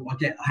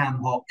get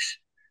ham hocks.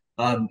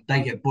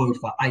 They get boiled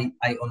for 8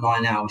 or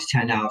 9 hours,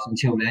 10 hours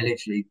until they're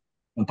literally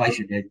and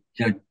basically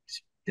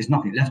there's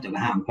nothing left of the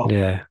ham hock.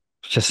 Yeah.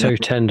 It's just You so know?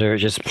 tender. It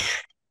just.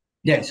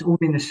 Yeah, it's all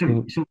in the soup.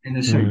 Mm. It's all in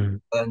the soup. Mm.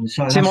 And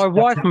so See, my that's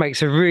wife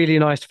makes a really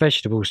nice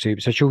vegetable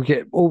soup. So she'll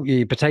get all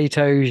your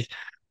potatoes,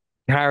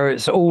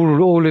 carrots,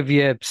 all of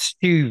your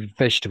stewed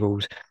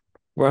vegetables.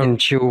 yeah,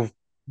 And she'll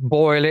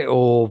boil it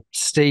or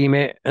steam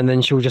it, and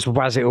then she'll just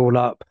wazz it all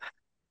up.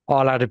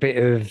 I'll add a bit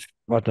of,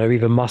 I don't know,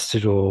 either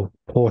mustard or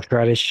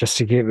horseradish just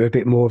to give it a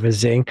bit more of a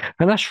zing.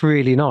 And that's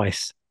really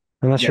nice.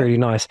 And that's yeah, really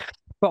nice.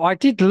 But I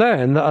did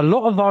learn that a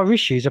lot of our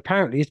issues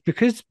apparently is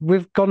because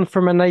we've gone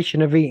from a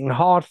nation of eating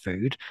hard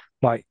food,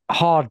 like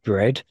hard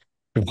bread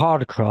with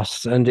hard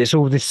crusts, and it's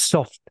all this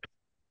soft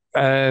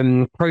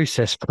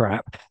processed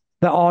crap,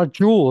 that our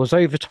jaws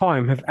over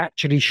time have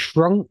actually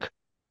shrunk.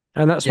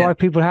 And that's yeah. why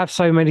people have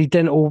so many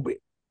dental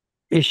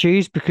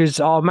issues because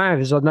our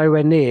mouths are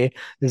nowhere near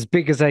as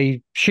big as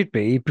they should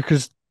be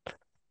because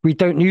we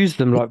don't use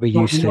them like we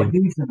Not used you're not to.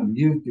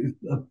 using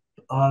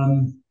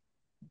them.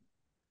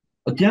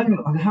 Again,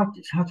 how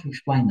to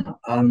explain that?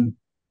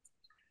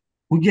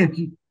 Well, yeah,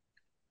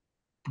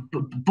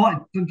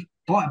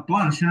 buy,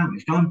 buy a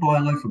sandwich. Go and buy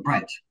a loaf of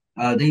bread.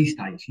 These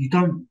days, you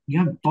don't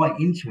bite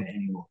into it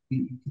anymore.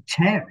 You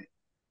tear it.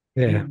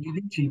 Yeah. You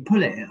literally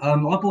pull it. I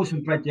bought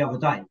some bread the other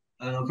day,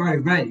 and I very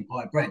rarely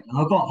buy bread. And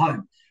I got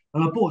home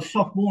and I bought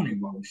soft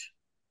morning rolls.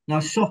 Now,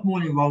 soft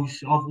morning rolls,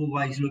 I've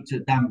always looked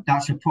at them.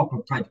 That's a proper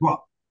bread roll.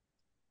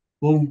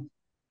 Well,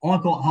 I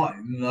got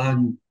home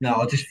and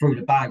I just threw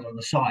the bag on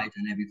the side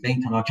and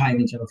everything, and I came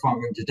into the front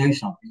room to do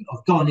something.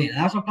 I've gone in, and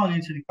as I've gone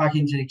back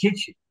into the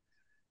kitchen,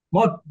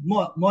 my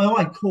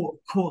eye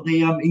caught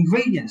the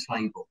ingredients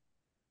label,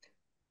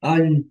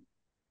 and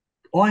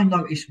I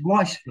noticed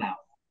rice flour,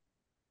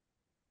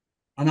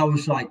 and I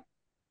was like,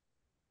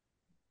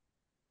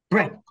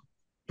 bread.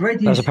 Bread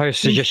As is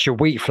opposed to just your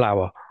wheat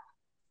flour.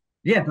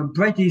 yeah, but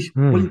bread is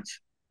Mm. wheat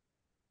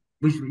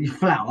with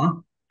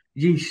flour,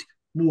 yeast,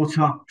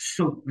 water,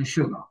 salt, and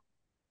sugar.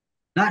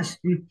 That's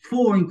the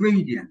four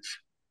ingredients.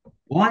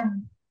 Why?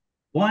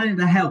 Why in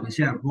the hell is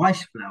there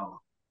rice flour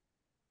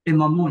in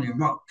my morning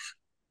rolls?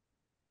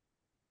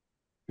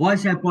 Why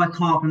is there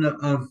bicarbonate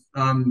of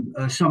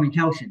something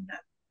else in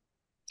there?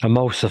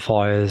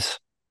 Emulsifiers.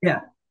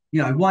 Yeah,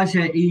 why is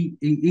there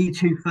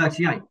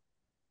E238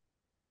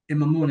 in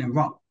my morning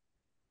roll?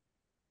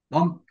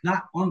 I'm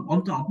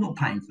not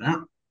paying for that.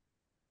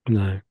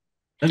 No.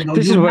 And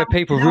This is where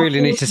people you're now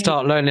really need to forcing.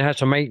 start learning how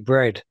to make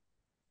bread.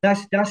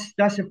 That's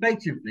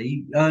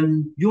effectively,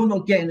 you're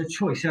not getting a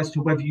choice as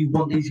to whether you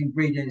want these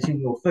ingredients in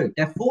your food.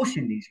 They're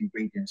forcing these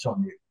ingredients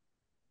on you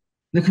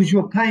because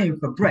you're paying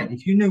for bread.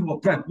 If you knew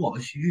what bread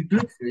was, you'd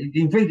look for it. The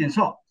ingredients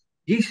are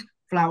yeast,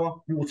 flour,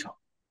 water,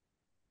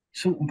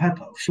 salt and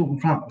pepper, salt and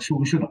flour, salt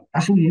and sugar.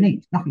 That's all you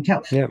need. Nothing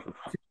else. Yeah.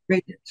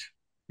 Ingredients.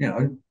 You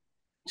know.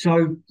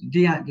 So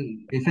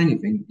if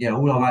anything, yeah,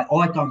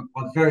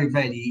 I very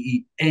rarely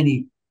eat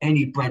any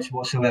breads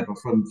whatsoever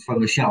from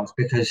the shelves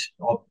because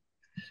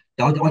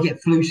I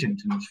get flu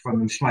symptoms from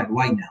them straight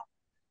away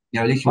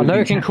now. At least I we've know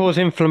been it can tested. cause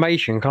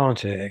inflammation,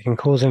 can't it? It can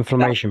cause That,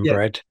 inflammation, yeah,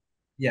 bread.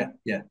 yeah,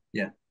 yeah,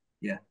 yeah,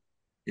 yeah,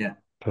 yeah.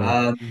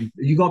 But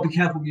You got to be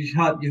careful with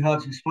your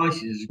herbs and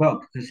spices as well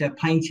because they're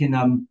painting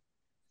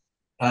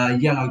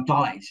yellow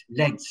dyes,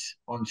 leads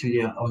onto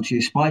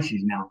your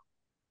spices now.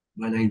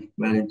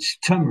 Where it's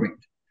turmeric.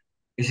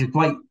 It's a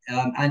great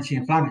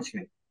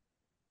anti-inflammatory,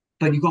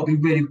 but you've got to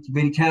be really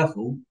really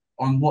careful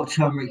on what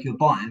turmeric you're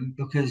buying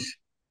because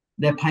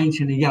they're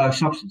painting a yellow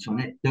substance on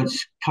it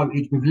that's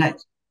coated with lead.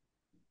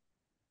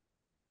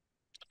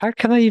 how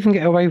can they even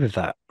get away with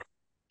that?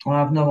 I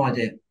have no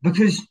idea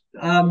because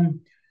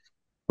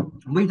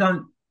we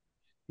don't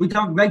we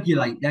don't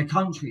regulate their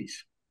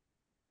countries.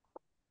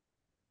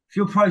 If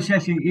you're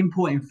processing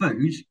importing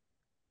foods,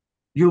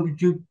 you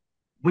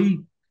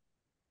we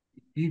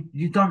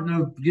you don't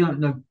know You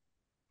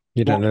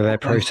don't know their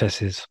what goes.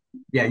 processes.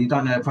 Yeah, you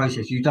don't know their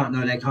process. You don't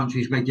know their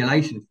country's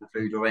regulations for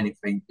food or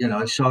anything.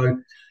 So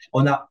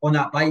on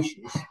that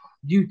basis,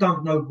 you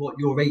don't know what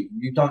you're eating.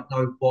 You don't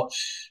know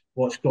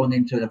what's gone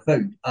into the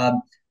food. I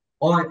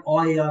was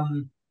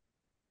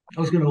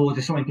going to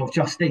order something off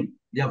Just Eat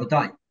the other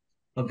day.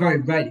 I very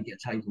rarely get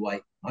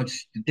takeaway. I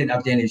just didn't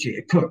have the energy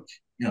to cook,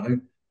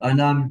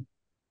 And I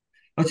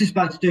was just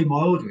about to do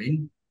my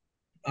ordering,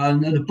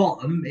 and at the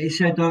bottom it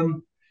said,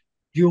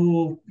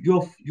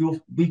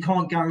 we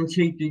can't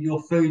guarantee that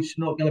your food's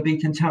not going to be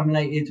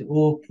contaminated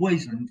or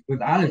poisoned with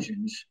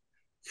allergens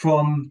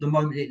from the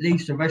moment it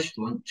leaves the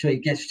restaurant till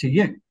it gets to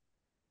you.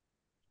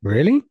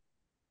 Really?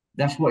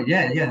 That's what,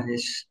 yeah,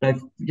 it's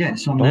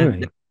on there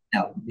Blimey.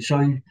 now.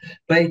 So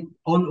they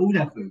on all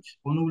their foods,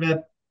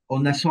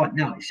 on their site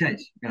now, it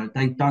says,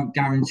 they don't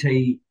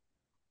guarantee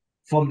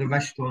from the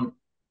restaurant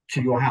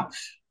to your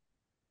house.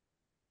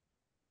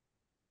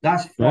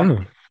 That's Oh,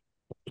 frightening.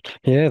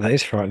 yeah, that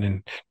is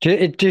frightening. Do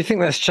you think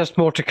that's just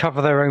more to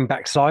cover their own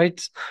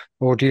backsides,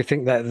 or do you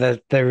think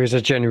that there is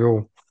a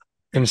general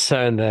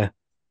concern there?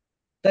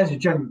 That was a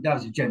general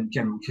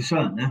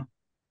concern there.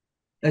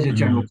 There's a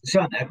general Mm.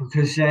 concern there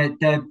because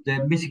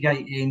they're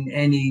mitigating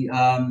any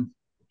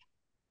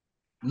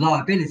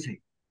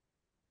liability.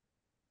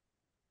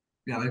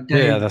 Yeah,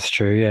 They that's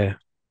true. Yeah,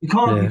 you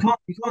can't you yeah, can't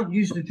you can't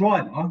use the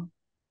driver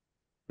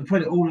and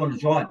put it all on the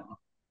driver.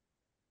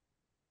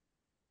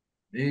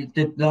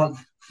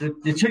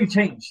 The two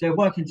teams, they're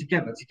working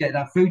together to get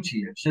that food to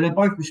you, so they're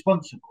both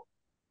responsible.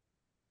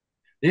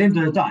 At the end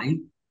of the day,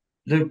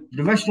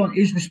 the restaurant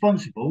is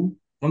responsible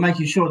for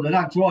making sure that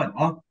that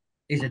driver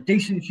is a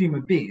decent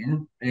human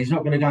being and he's not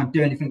going to go and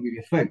do anything with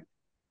your food.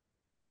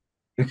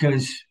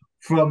 Because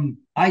from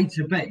A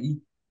to B,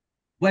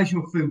 where's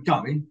your food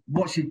going?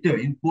 What's it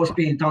doing? What's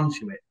being done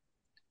to it?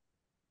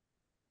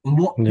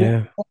 And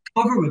yeah, what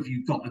cover have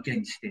you got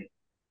against it?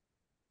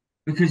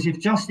 Because if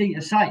Just Eat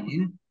are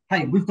saying,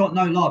 hey, we've got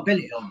no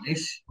liability on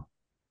this,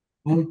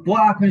 well,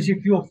 what happens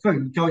if your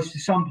food goes to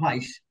some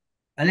place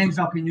and ends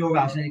up in your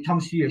house and it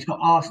comes to you, it's got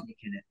arsenic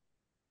in it?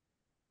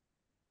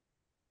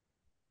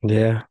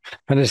 yeah.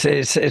 And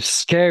it's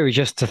scary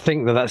just to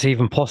think that that's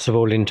even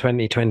possible in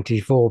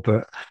 2024,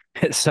 but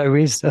it so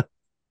is. It's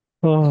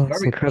Oh, it's very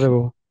possible.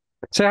 incredible.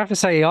 So I have to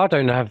say, I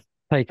don't have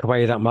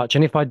takeaway that much,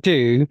 and if I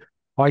do,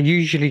 I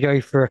usually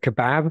go for a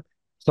kebab.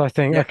 So I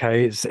think, Yeah.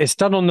 okay, it's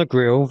done on the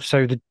grill,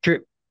 so the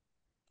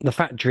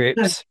fat No,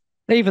 drips,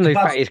 even though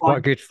fat kebab's is quite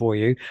fine. good for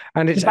you,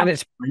 and it's and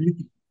Kebab's it's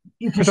fine.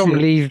 You can see it.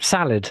 predominantly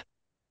salad.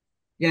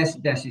 Yes,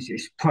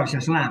 it's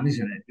processed lamb,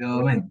 isn't it? You know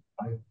what I mean?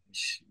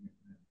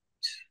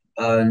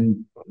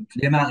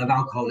 The amount of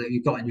alcohol that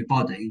you've got in your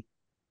body,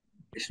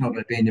 it's not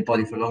going to be in your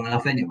body for long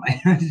enough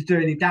anyway to do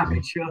any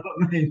damage. You know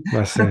what I mean?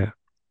 That's it.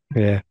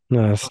 Yeah,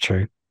 no, that's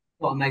true.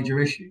 Not a major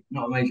issue.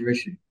 Not a major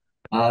issue.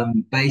 But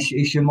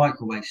it's your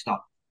microwave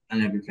stuff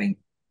and everything.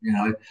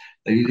 You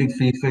look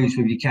for your foods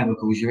with your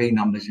chemicals, your E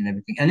numbers, and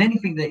everything, and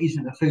anything that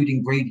isn't a food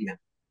ingredient.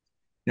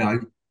 You know,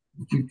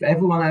 we've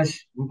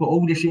got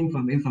all this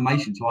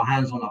information to our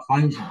hands on our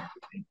phones and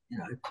everything.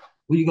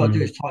 All you got to do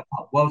Mm. is type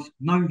up, well,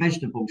 no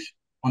vegetables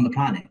on the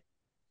planet.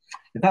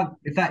 If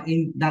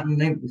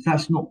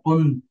that's not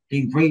on the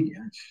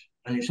ingredients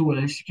and it's all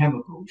a list of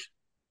chemicals,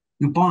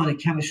 you're buying a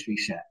chemistry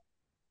set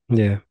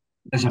Yeah.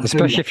 as a food.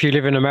 Especially if you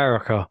live in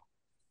America.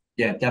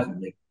 Yeah,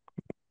 definitely,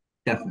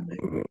 definitely.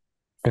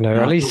 You know,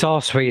 at No, least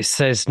our sweet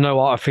says no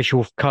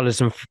artificial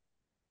colours and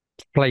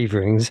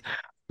flavorings.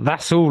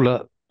 That's all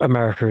that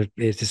America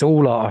is. It's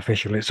all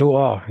artificial. It's all,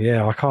 oh,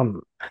 yeah, I can't.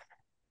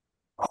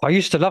 I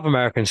used to love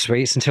American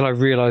sweets until I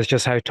realised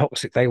just how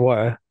toxic they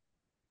were.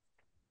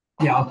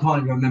 yeah, I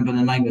can't even remember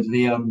the name of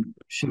the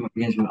sugar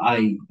begins with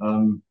A.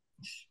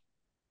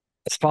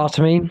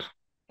 Aspartame?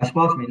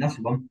 Aspartame, that's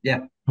the one. Yeah,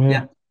 Yeah.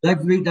 yeah. They've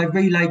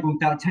relabeled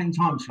that 10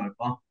 times so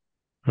far.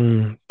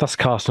 That's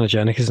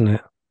carcinogenic, isn't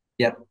it?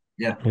 Yeah,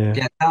 yeah, Yeah.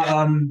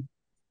 yeah.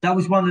 That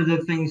was one of the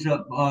things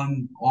that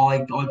I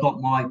got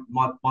my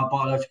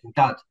biological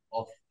dad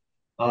off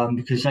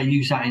because they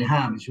use that in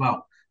ham as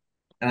well,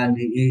 and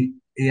he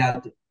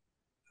had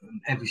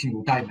every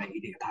single day, mate.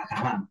 He'd eat a pack of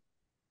ham.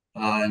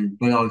 And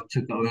when I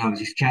was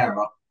his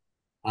carer,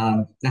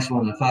 that's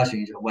one of the first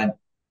things that went.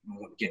 I've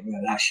got to get rid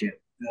of that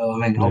shit. You know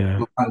what I mean? Yeah.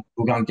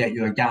 We'll go and get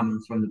you a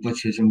gammon from the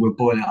butchers, and we'll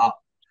boil it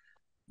up,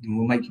 and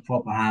we'll make you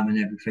proper ham and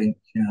everything.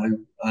 You know,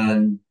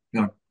 and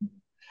you know,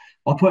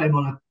 I put him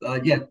on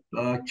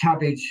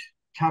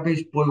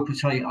cabbage, boiled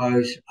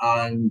potatoes,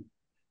 and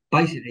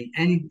basically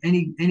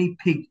any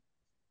pig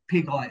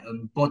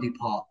item, body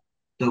part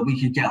that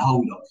we could get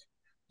hold of.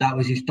 That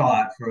was his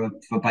diet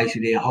for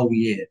basically a whole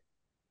year.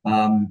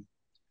 Um,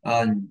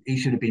 and he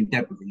should have been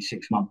dead within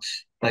 6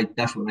 months.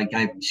 That's what they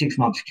gave him. 6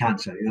 months of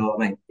cancer. You know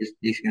what I mean?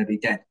 He's going to be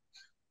dead.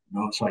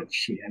 And I was like,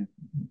 shit,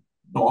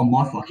 not on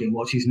my fucking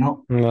watch. He's not.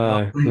 You know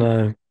No, what I mean?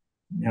 no.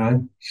 You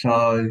know.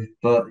 So,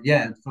 but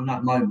yeah, from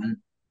that moment,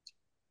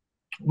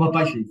 well,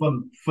 basically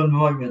from the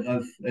moment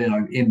of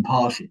in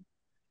passing,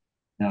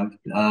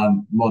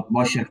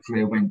 my chef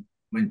career went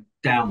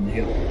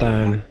downhill.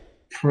 Down.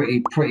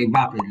 Pretty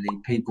rapidly.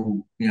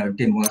 People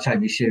didn't want to take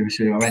me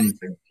seriously or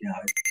anything.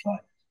 So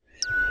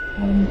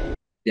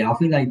yeah, I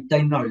think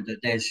they know that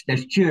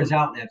there's cures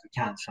out there for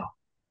cancer.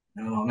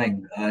 You know what I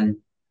mean? And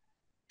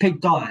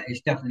pig diet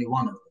is definitely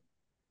one of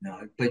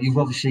them. But you've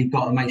obviously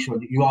got to make sure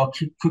that you are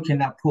cooking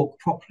that pork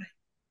properly.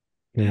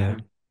 Yeah.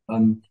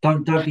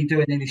 Don't be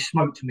doing any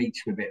smoked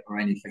meats with it or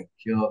anything.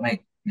 Do you know what I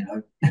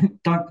mean?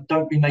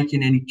 Don't be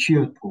making any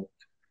cured pork.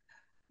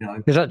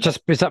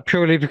 Is that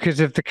purely because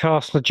of the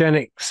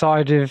carcinogenic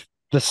side of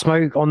the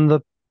smoke on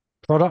the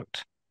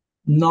product?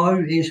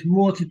 No, it's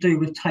more to do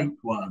with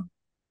tapeworm.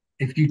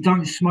 If you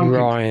don't smoke it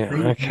Right,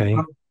 properly, you okay.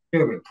 don't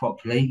cure it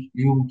properly,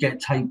 you will get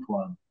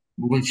tapeworm,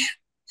 which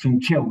can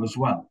kill as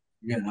well.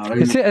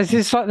 Is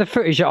this like the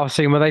footage that I've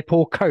seen where they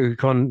pour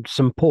Coke on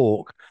some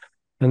pork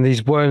and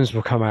these worms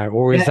will come out?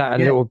 Or is Yeah, that a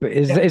yeah, little bit,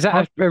 yeah. is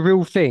that a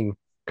real thing?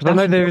 Because I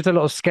That's know there is a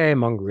lot of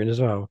scaremongering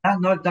as well.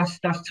 no, that's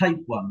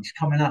tapeworm. It's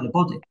coming out of the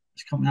body.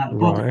 It's coming out of the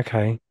body. Right,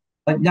 okay.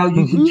 But no,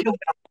 you can kill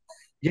that.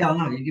 Yeah, I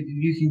know.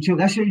 You can kill.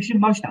 That's it's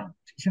in most animals.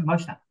 It's in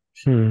most animals.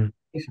 Hmm.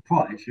 It's a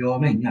prize. You know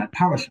what I mean?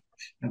 Parasites.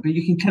 But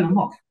you can kill them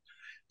off.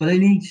 But they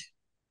need.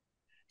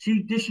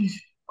 See, this is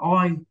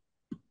I.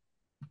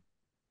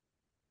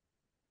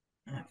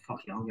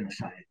 Fuck it. I'm going to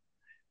say it.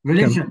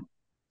 Religion,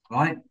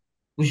 right,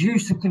 was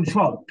used to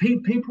control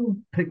people.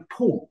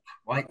 Pork,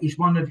 right, is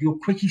one of your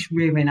quickest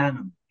rearing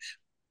animals.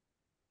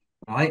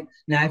 Right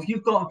now, if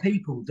you've got a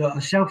people that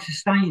are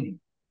self-sustaining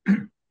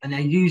and they're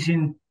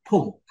using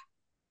pork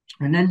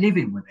and they're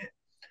living with it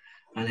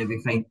and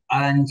everything,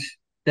 and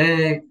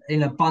they're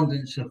in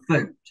abundance of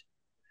food,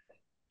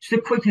 it's the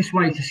quickest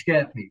way to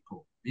scare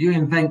people. You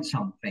invent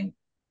something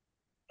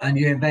and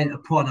you invent a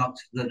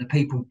product that the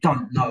people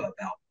don't know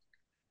about,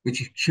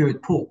 which is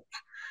cured pork.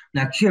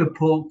 Now, cured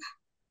pork,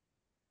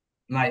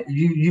 mate,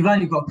 you've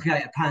only got to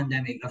create a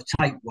pandemic of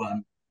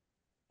tapeworm,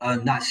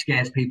 and that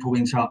scares people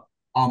into,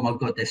 oh my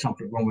God, there's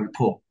something wrong with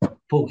pork.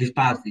 Pork is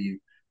bad for you.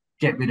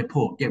 Get rid of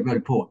pork, get rid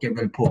of pork, get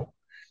rid of pork.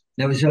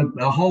 There was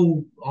a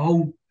whole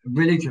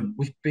religion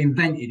was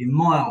invented in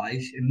my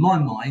eyes, in my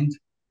mind,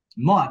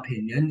 my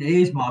opinion. It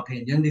is my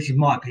opinion. This is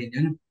my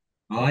opinion.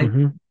 All right.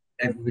 Mm-hmm.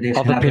 Everybody else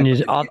can Other have their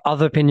opinions, opinion.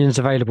 other opinions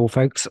available,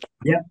 folks.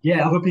 Yeah,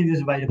 yeah, other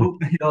opinions available.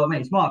 You know what I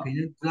mean? It's my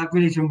opinion. That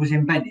religion was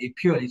invented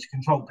purely to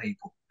control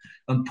people,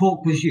 and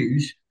pork was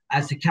used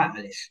as the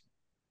catalyst.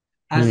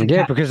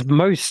 Yeah, because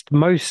most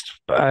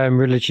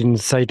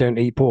religions say don't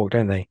eat pork,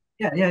 don't they?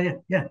 Yeah.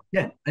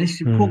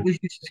 And pork Mm. was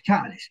used as a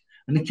catalyst,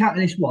 and the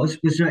catalyst was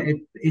that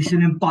it's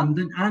an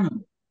abundant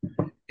animal.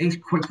 It's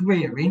quick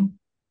rearing.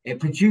 It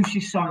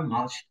produces so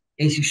much.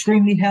 It's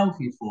extremely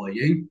healthy for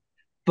you,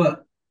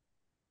 but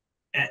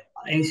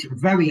it's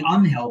very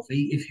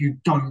unhealthy if you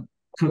don't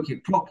cook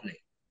it properly.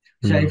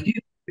 So Mm.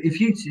 if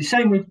you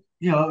same with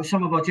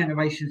some of our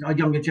generations, our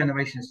younger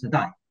generations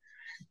today,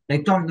 they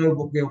don't know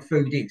what real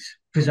food is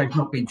because they've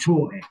not been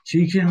taught it. So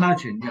you can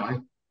imagine,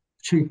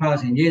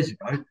 2,000 years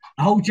ago,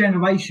 a whole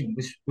generation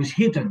was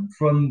hidden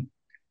from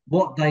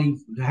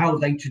how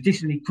they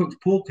traditionally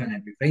cooked pork and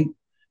everything.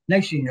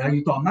 Next thing you know,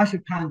 you've got a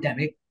massive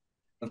pandemic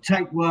of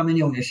tapeworm and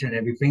illness and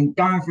everything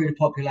going through the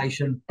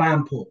population.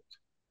 Bam, pork.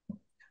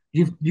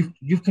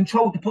 You've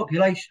controlled the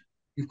population.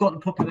 You've got the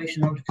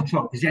population under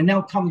control because they're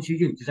now coming to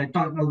you because they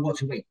don't know what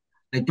to eat.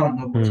 They don't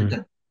know what to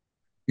do.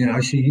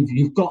 So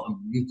you've got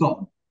them, you've got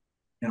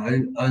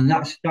them. And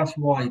that's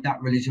why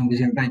that religion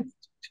was invented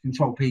to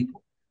control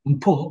people. And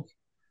pork,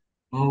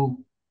 well,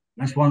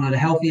 that's one of the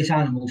healthiest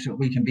animals that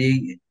we can be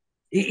eating.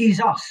 It is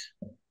us.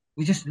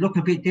 We just look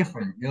a bit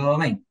different. You know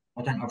what I mean?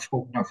 I don't have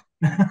spoken enough.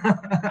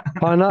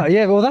 I know.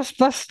 Yeah. Well, that's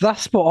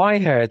what I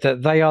heard,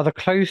 that they are the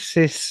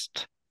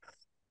closest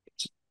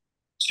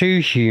to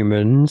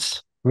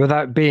humans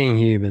without being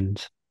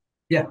humans.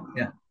 Yeah,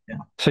 yeah, yeah.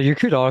 So you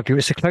could argue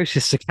it's the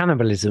closest to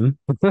cannibalism.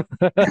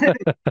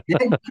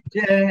 Yeah,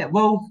 yeah.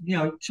 Well,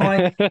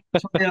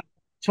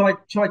 try,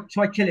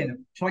 try killing a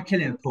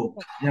pork,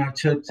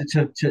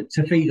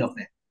 to feed off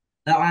it.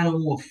 That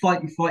animal will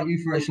fight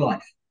you for its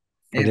life.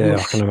 It will Yeah,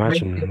 I can scream, it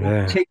imagine. will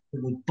Yeah. kick,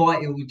 it will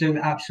bite, it will do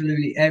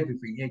absolutely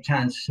everything it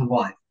can to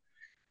survive.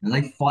 And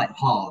they fight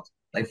hard.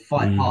 They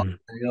fight hard. Mm.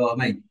 You know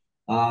what I mean?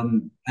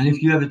 And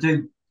if you ever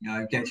do,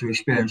 get to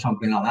experience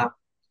something like that,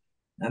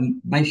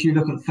 makes you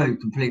look at food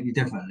completely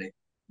differently.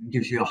 It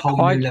gives you a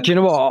whole new Do level. you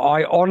know what?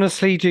 I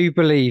honestly do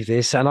believe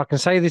this, and I can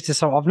say this to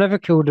some. I've never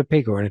killed a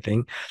pig or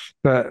anything,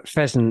 but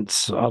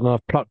pheasants, and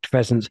I've plucked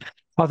pheasants.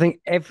 I think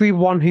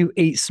everyone who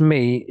eats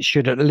meat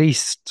should at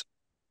least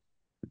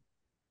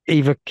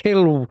either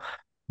kill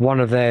one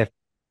of their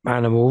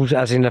animals,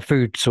 as in a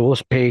food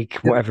source, pig,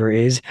 Yep. whatever it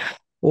is,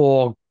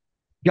 or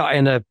gut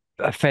in a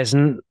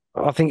pheasant.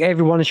 I think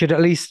everyone should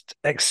at least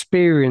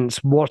experience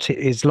what it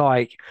is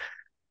like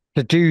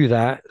to do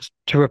that,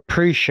 to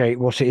appreciate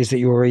what it is that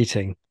you're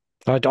eating.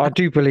 I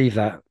do believe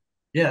that.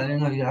 Yeah,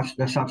 no, yeah,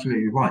 that's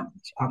absolutely right.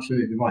 It's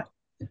absolutely right.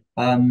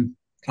 Um,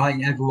 I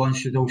think everyone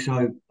should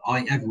also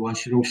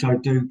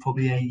do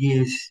probably a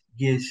year's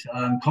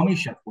comedy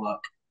chef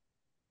work.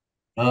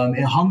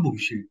 It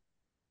humbles you.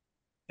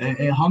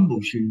 It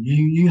humbles you.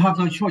 You have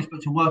no choice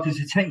but to work as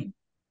a team.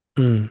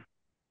 Mm.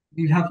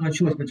 You have no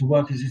choice but to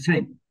work as a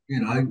team.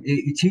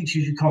 It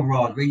teaches you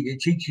camaraderie.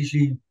 It teaches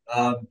you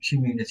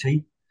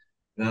community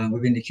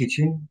within the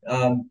kitchen.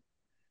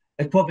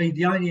 It's probably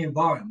the only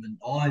environment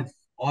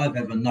I've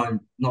ever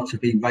known not to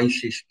be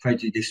racist,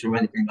 prejudiced, or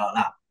anything like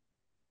that.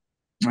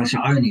 That's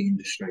the only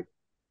industry.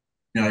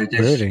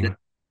 There's Really?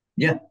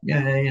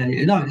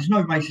 No, there's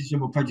no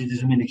racism or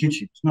prejudice in the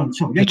kitchen. It's none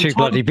at all. You You're ain't got too time.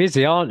 bloody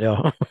busy, aren't you?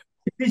 You're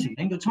busy. You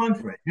ain't got time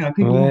for it.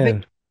 People will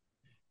think.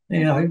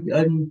 Yeah.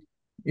 And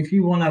if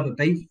you want to have a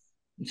beef,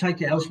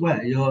 take it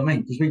elsewhere. You know what I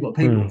mean? Because we've got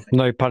people to Mm. feed.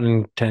 No pun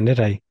intended,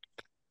 eh?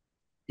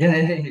 Yeah,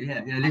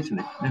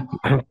 literally.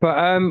 Yeah.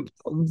 But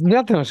the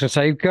other thing I was going to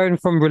say, going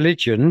from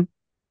religion,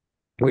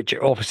 which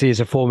obviously is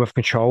a form of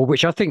control,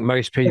 which I think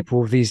most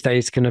people these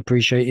days can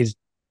appreciate is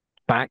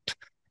fact.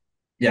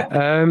 Yeah.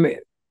 Um,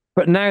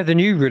 but now the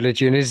new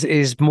religion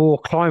is more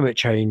climate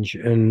change,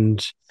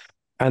 and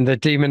they're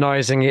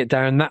demonizing it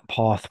down that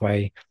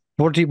pathway.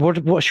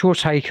 What's your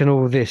take on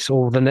all this,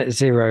 all the net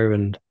zero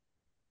and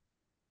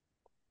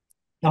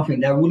I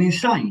think they're all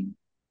insane.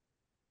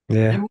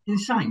 yeah, They're all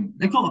insane.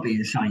 They've got to be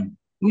insane.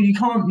 Well, you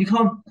can't.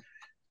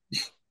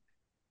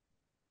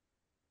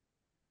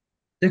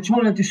 They're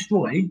trying to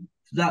destroy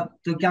the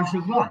gas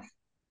of life,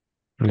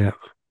 yeah.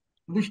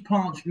 which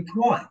plants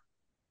require.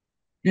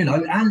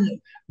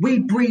 And we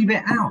breathe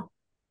it out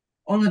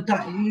on a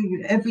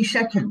day, every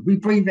second. We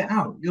breathe it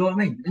out. You know what I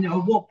mean? And at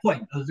what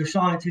point are the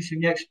scientists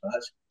and the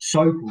experts,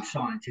 so-called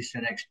scientists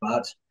and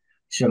experts,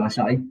 shall I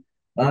say,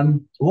 at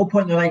what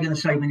point are they going to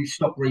say we need to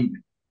stop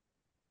breathing?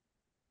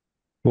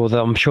 Well,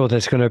 I'm sure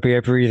there's going to be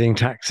a breathing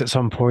tax at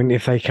some point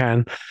if they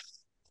can.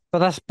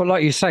 But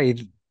like you say,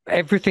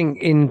 everything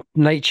in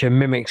nature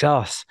mimics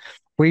us.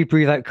 We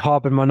breathe out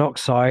carbon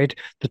monoxide.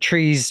 The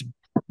trees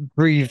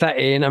breathe that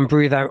in and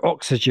breathe out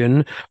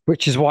oxygen,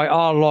 which is why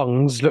our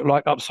lungs look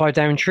like upside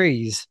down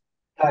trees.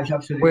 That is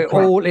absolutely We're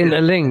correct. all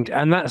interlinked.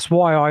 And that's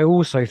why I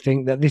also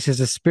think that this is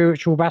a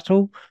spiritual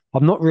battle.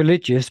 I'm not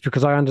religious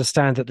because I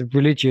understand that the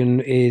religion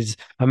is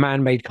a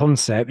man made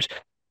concept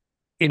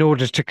in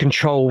order to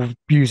control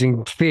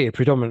using fear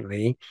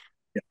predominantly.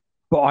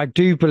 But I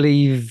do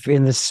believe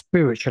in the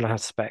spiritual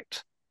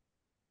aspect.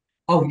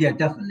 Oh yeah,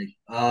 definitely.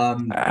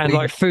 And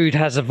like food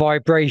has a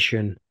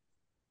vibration,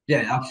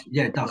 Yeah,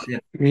 it does. Yeah,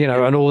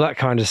 yeah, and all that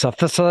kind of stuff.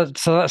 So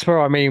that's where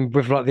I mean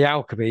with like the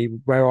alchemy,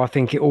 where I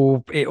think it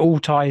all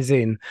ties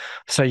in.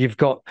 So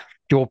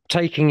you're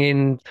taking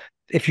in,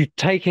 if you're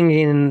taking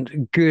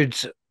in good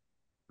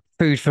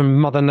food from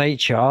Mother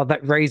Nature,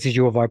 that raises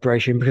your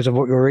vibration because of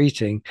what you're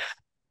eating,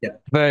 yeah.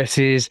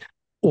 versus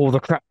all the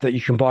crap that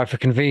you can buy for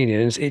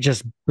convenience. It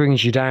just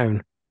brings you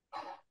down.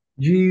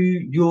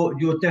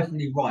 You're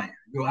definitely right.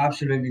 You're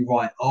absolutely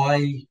right.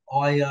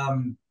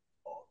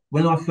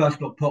 When I first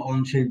got put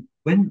onto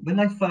when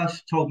they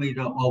first told me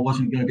that I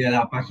wasn't going to be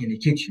allowed back in the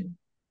kitchen,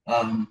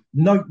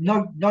 no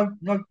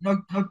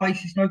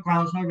basis, no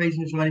grounds, no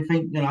reasons or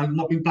anything.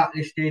 Not been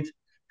blacklisted,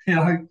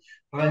 or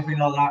anything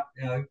like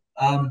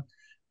that.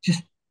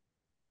 Just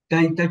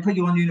they put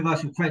you on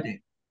universal credit.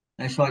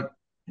 And it's like,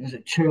 is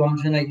it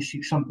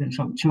 286 something,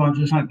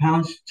 200 something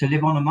pounds to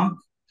live on a month?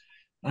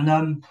 And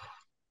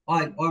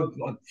I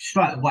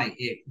straight away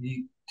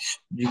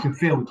you can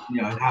feel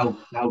how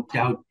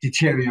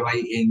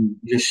deteriorating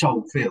your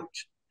soul feels.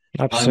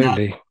 And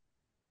Absolutely.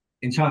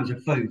 in terms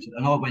of food.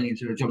 And I went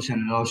into the job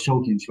centre and I was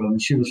talking to her,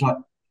 and she was like,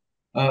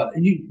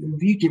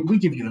 we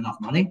give you enough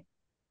money.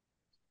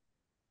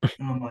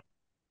 And I'm like,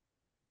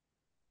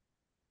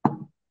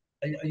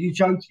 are you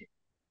joking?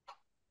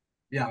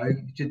 You know,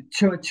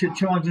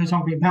 200 and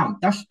something pounds.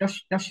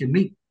 That's your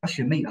meat. That's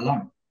your meat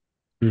alone.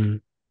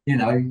 Mm. You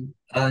know,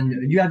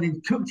 and you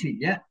haven't cooked it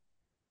yet.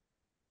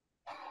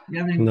 You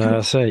haven't even No,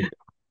 cooked that's it.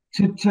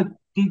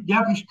 the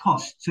average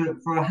cost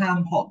for a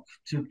ham hock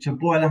to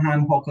boil a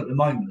ham hock at the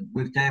moment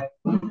with their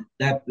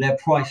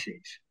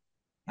prices.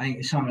 I think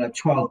it's something like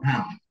 £12.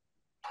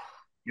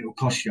 It will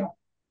cost you.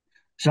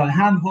 So a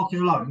ham hock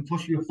alone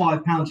costs you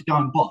 £5 to go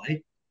and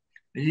buy.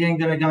 But you ain't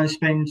going to go and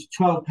spend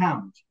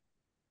 £12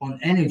 on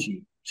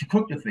energy to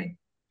cook the thing.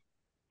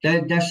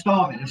 They're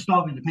starving. They're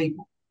starving the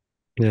people.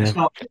 They're Yeah.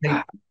 starving the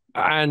people.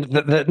 And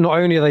that not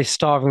only are they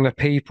starving the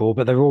people,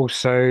 but they're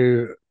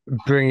also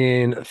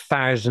bringing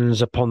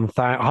thousands upon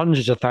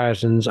hundreds of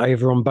thousands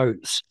over on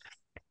boats.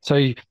 So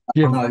I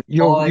know.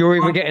 you're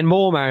even getting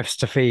more mouths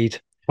to feed.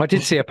 I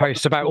did see a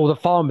post about all the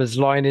farmers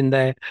lining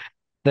their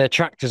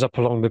tractors up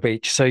along the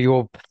beach. So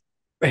you're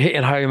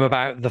hitting home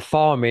about the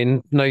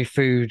farming, no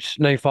food,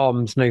 no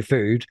farms, no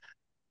food,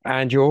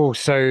 and you're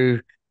also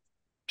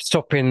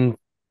stopping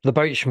the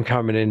boats from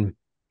coming in,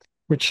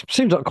 which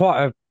seems like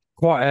quite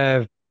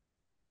a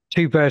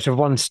two birds with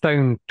one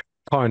stone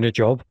kind of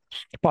job.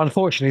 But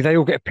unfortunately, they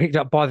all get picked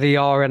up by the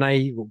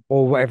RNA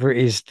or whatever it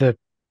is, the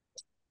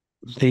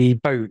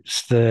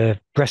boats, the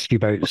rescue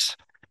boats.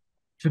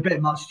 It's a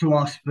bit much to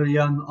ask for the.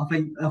 I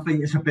think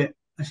it's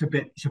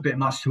a bit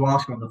much to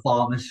ask on the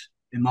farmers,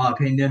 in my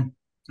opinion.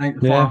 I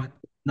think the Yeah. farmers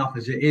enough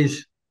as it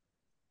is.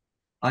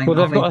 Well, I they've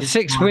got think a it's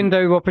six time.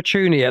 window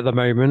opportunity at the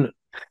moment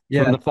from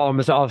Yeah, the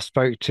farmers that I've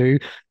spoke to.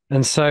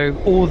 And so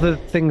all the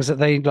things that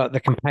they like, the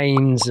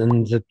campaigns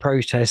and the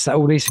protests, that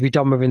all needs to be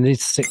done within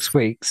these 6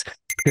 weeks.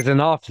 Because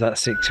then after that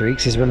 6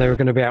 weeks is when they were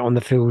going to be out on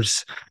the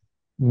fields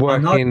I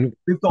know. working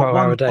We've got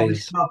 12-hour one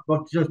harvest days. stuff,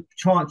 but just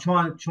trying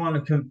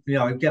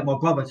to get my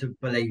brother to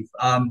believe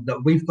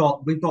that we've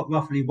got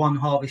roughly one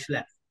harvest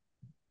left.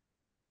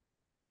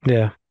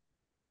 Yeah,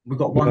 We've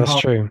got well, one that's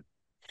harvest. true.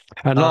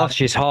 And Uh, last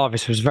year's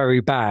harvest was very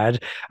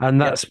bad, and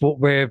yeah, that's what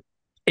we're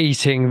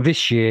eating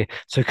this year.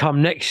 So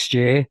come next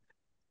year,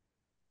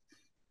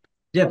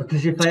 yeah,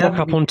 because stock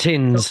up on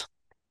tins.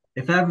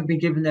 if they haven't been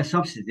given their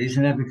subsidies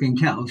and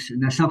everything else,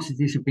 and their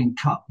subsidies have been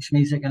cut, which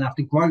means they're going to have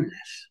to grow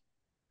less.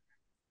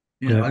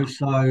 You Yeah. know,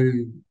 so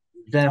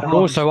their And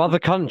harvest. also other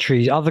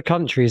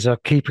countries are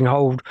keeping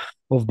hold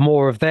of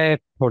more of their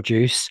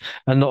produce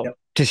and not Yep,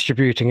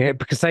 distributing it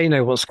because they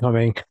know what's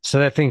coming. So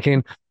they're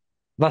thinking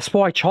that's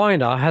why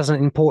China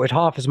hasn't imported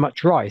half as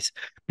much rice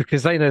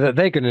because they know that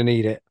they're going to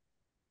need it.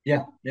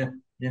 yeah, yeah,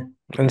 yeah,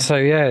 And yeah. so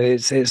yeah,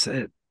 it's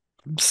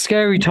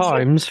scary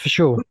times for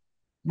sure.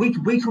 We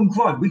can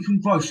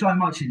grow so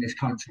much in this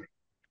country.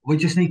 We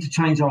just need to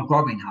change our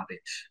growing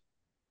habits.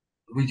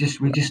 We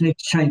just need to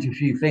change a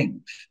few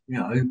things, you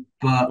know.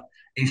 But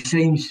it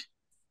seems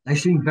they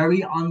seem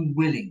very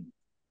unwilling.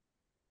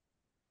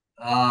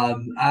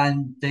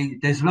 And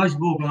there's loads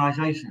of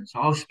organisations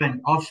I've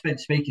spent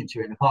speaking to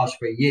in the past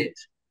 3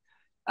 years,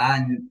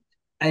 and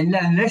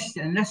unless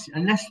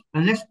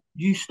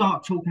you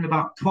start talking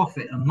about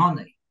profit and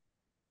money,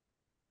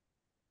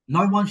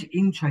 no one's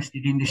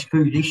interested in this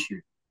food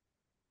issue.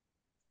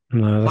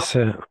 No, No, that's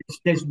it.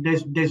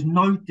 there's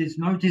no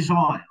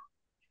desire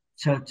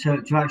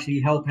to actually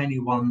help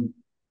anyone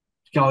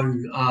go.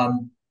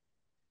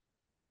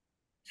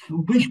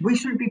 We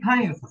shouldn't be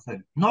paying for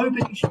food.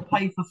 Nobody should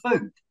pay for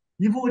food.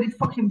 You've already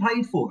fucking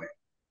paid for it.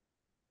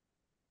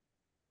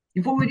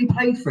 You've already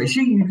paid for it.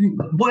 See,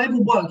 whatever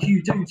work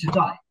you do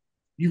today,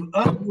 you've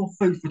earned your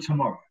food for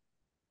tomorrow.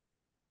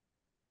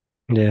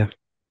 Yeah,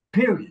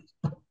 Period.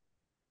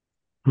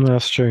 no,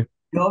 that's true.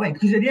 You know what I mean?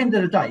 Because at the end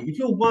of the day, if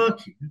you're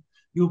working,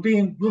 you're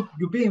being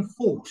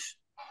forced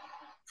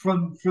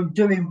from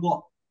doing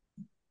what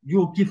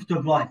your gift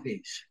of life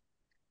is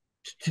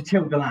to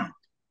till the land.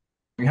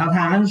 We have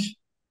hands,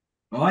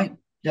 right?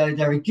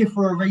 They're a gift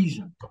for a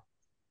reason.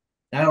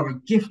 They are a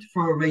gift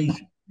for a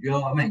reason. You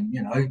know what I mean?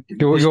 You know,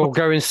 You're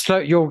going slow.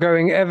 You're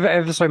going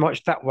ever so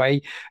much that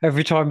way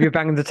every time you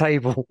bang the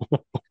table.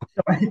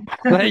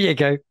 There you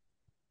go.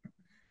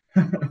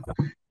 But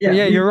yeah,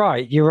 yeah, you're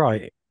right. You're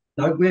right.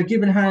 no, we're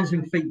given hands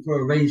and feet for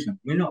a reason.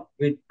 We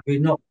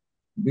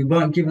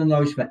weren't given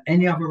those for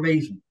any other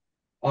reason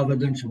other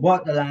than to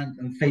work the land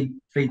and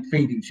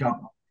feed each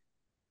other.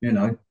 You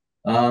know,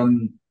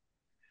 um,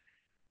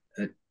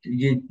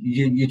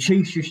 your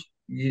chiefs,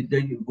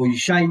 your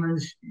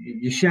shamans,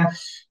 your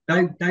chefs,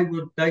 they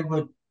were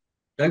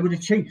the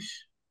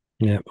chiefs.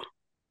 Yeah,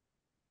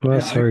 well, You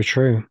that's know, very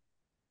true.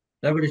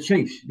 they were the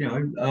chiefs. You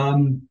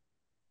know,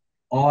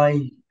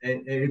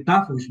 it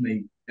baffles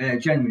me. It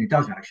genuinely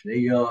does actually.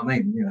 You know what I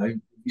mean? You know,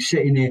 you're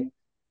sitting here.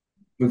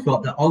 We've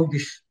got the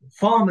oldest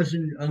farmers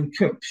and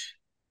cooks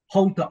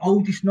hold the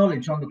oldest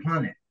knowledge on the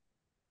planet.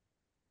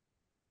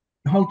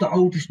 Hold the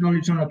oldest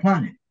knowledge on the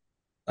planet,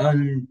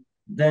 and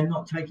they're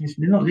not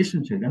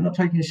listened to. They're not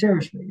taken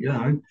seriously. You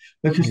know,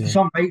 because for Yeah,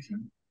 some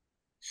reason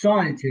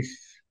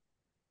scientists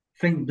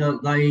think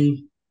that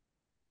they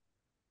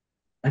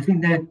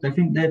think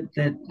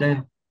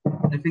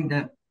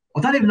that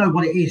I don't even know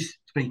what it is,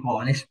 to be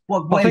quite honest. I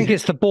What is think it?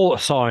 it's the bought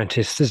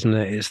scientists, isn't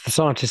it? It's the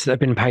scientists that have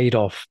been paid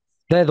off.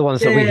 They're the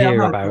ones that we Yeah, I hear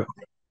know, but about.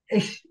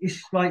 it's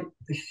like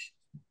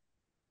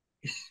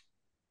it's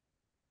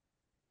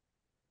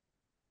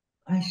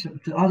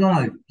I don't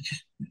know.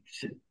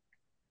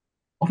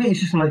 I think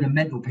it's just a load of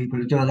mental people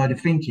who do a load of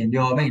thinking. You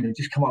know what I mean? They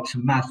just come up with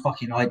some mad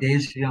fucking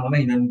ideas. You know what I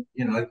mean?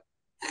 And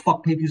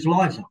fuck people's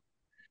lives up.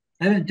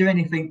 They don't do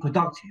anything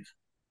productive.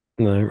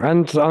 No,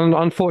 and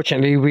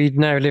unfortunately, we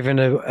now live in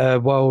a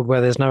world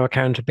where there's no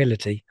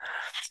accountability.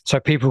 So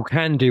people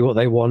can do what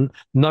they want,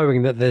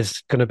 knowing that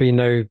there's going to be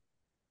no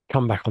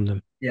comeback on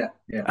them, Yeah,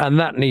 yeah, and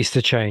that needs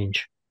to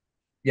change.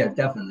 yeah,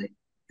 definitely,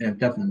 yeah,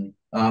 definitely.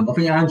 I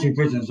think Andrew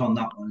Bridgen's on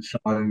that one, so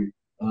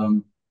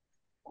um,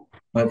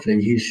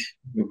 hopefully he's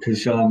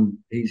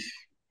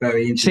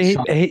very into the See,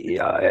 sun.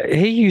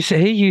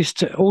 he used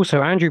to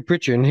also Andrew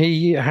Bridgen.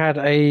 He had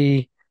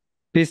a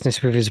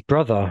business with his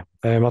brother.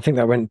 I think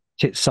that went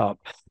tits up,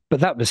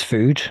 but that was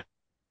food,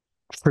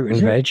 fruit Is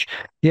and it? veg.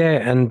 Yeah,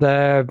 and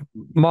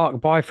Mark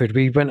Byford.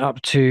 We went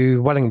up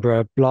to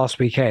Wellingborough last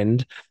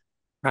weekend,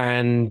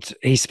 and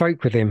he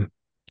spoke with him.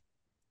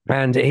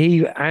 And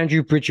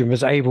Andrew Bridgen,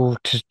 was able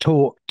to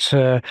talk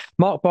to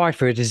Mark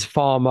Byford is a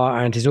farmer,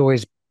 and he's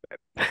always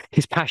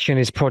his passion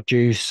is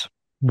produce,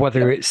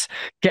 Yeah, whether it's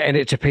getting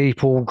it to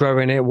people,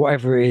 growing it,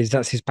 whatever it is,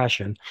 that's his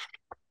passion.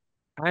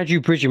 Andrew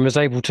Bridgen was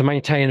able to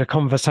maintain a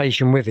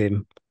conversation with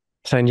him,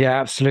 saying, "Yeah,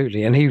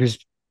 absolutely." And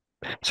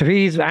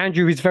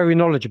Andrew is very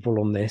knowledgeable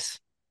on this,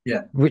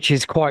 yeah. which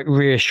is quite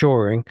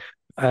reassuring.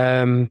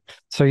 Um,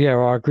 so yeah,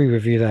 I agree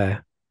with you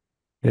there.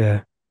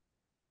 Yeah.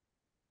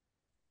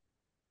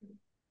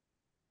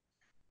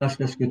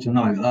 That's good to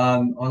know.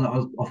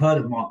 I've heard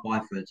of Mark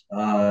Byford.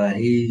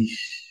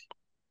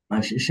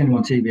 I've seen him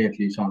on TV a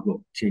few times.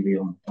 Got TV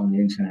on the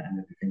internet and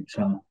everything.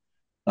 So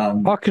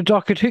um, I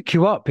could hook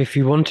you up if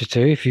you wanted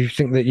to, if you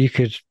think that you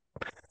could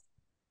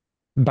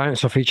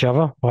bounce off each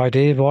other,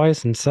 idea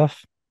wise and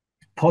stuff.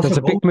 There's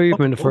a possible, big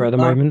movement for it possible. at the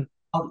moment.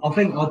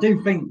 I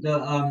do think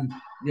that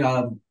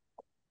yeah,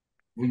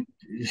 we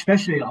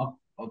especially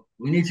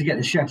we need to get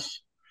the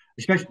chefs,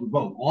 especially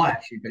well, I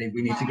actually believe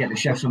we need to get the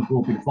chefs on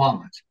board with the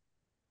farmers.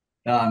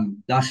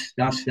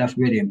 That's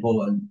really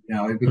important,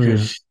 Mm,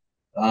 because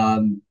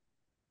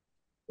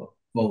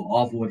well,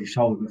 I've already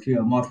told a few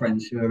of my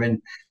friends who are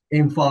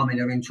in farming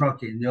or in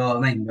trucking, you know what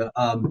I mean? But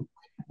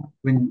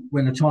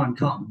when the time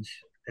comes,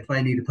 if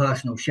they need a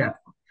personal chef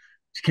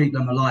to keep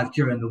them alive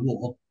during the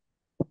war,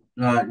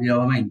 you know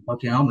what I mean?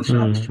 Okay, I'm a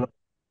service mm, to it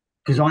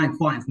because I ain't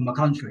fighting for my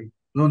country.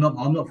 Well,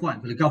 I'm not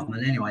fighting for the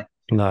government anyway.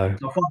 no,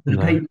 I fight for the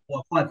no, people.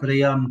 I fight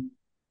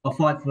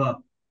for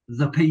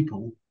the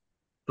people.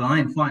 But I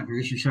ain't fighting for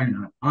Rishi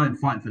Sunak. I ain't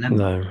fighting for them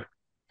lot. no.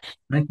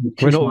 They can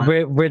We're kiss not my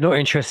we're not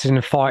interested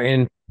in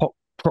fighting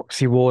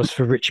proxy wars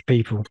for rich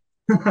people.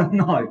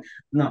 no,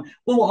 no.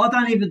 Well, I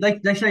don't even.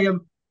 They say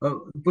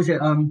was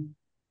it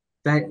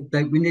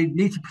they we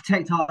need to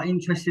protect our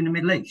interests in the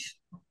Middle East.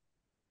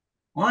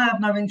 I have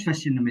no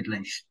interest in the Middle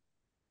East.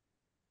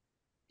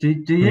 Do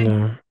you?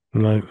 No,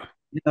 no,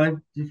 You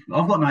know,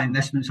 I've got no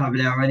investments over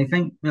there or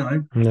anything. You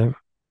know, no.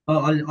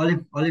 I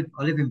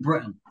live in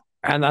Britain.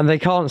 And they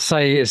can't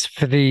say it's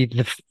for the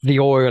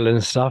oil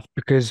and stuff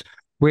because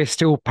we're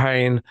still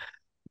paying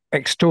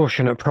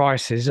extortionate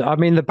prices. I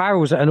mean, the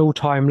barrel's at an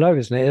all-time low,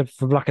 isn't it,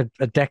 for like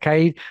a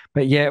decade?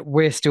 But yet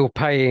we're still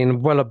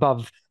paying well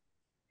above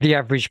the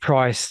average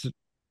price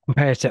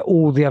compared to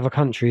all the other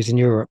countries in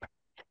Europe.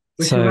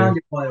 We're So,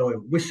 surrounded by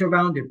oil. We're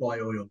surrounded by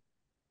oil.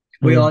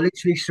 We mm, are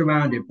literally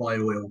surrounded by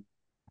oil.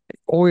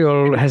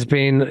 oil has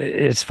been,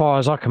 as far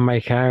as I can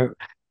make out,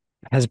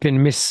 has been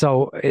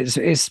missold.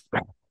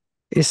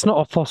 It's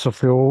not a fossil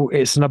fuel.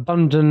 It's an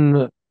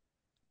abundant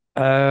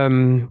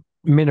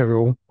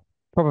mineral,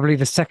 probably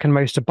the second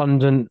most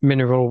abundant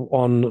mineral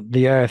on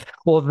the earth,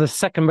 or the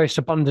second most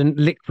abundant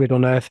liquid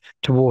on earth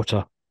to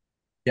water.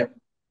 Yep.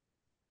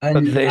 But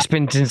And it's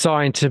been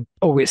designed to,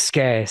 oh, it's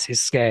scarce. It's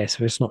scarce,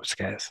 but it's not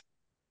scarce.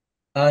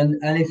 and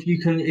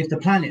if the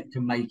planet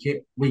can make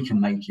it, we can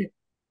make it.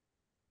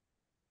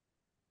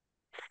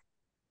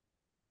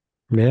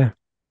 Yeah.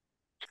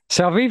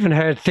 So I've even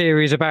heard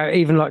theories about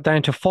even like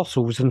down to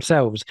fossils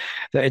themselves,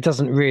 that it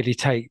doesn't really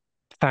take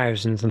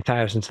thousands and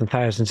thousands and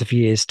thousands of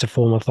years to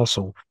form a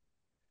fossil.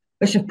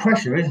 It's just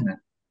pressure, isn't it?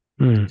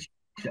 Mm,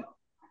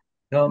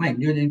 You know what I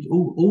mean?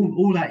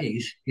 All that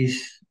is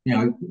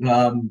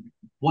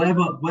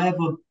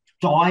whatever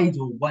died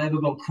or whatever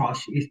got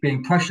crushed is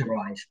being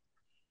pressurized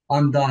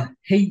under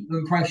heat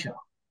and pressure.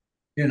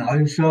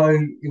 So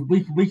if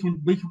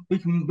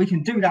we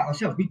can do that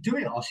ourselves. We do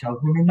it ourselves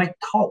when we make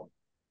coal.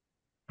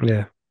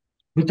 yeah,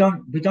 We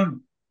don't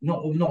not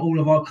all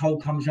of our coal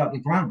comes out the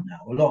ground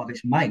now. A lot of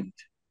it's made,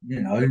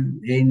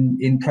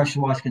 in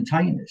pressurized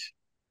containers,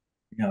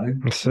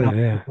 I see, below,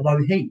 yeah. below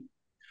heat.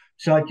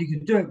 So if you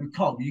can do it with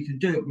coal, you can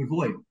do it with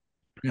oil,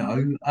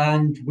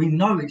 and we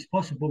know it's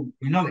possible.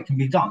 We know it can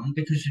be done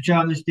because the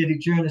Germans did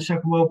it during the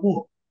Second World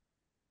War.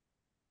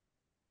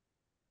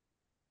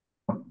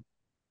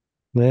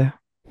 Yeah.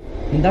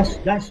 And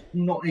that's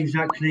not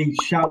exactly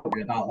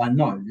shouted about, I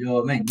know, you know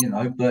what I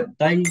mean, but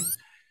they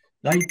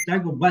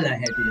were well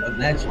ahead of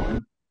their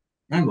time.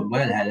 They were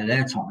well ahead of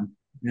their time,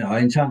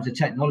 in terms of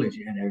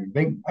technology and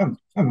everything. I'm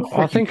a I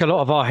freaking think a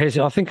lot of our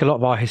I think a lot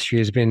of our history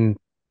has been,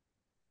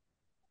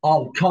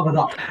 covered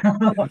up.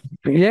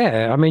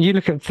 yeah. I mean, you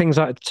look at things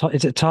like,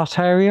 is it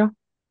Tartaria?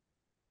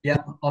 Yeah,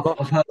 I've heard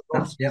of that.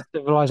 Lost Yeah.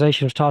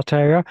 civilization of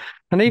Tartaria,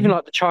 and even Mhm.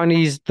 like the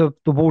Chinese, the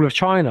Wall of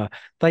China,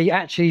 they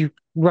actually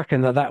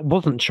reckon that that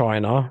wasn't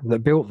China that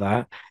built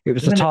that. It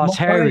was the Isn't it Mongolia?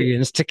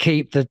 Tartarians to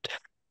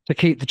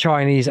keep the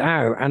Chinese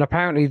out. And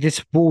apparently,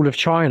 this Wall of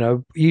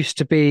China used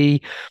to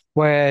be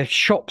where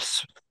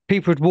shops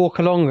people would walk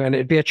along, and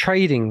it'd be a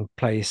trading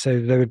place.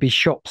 So there would be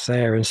shops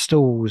there and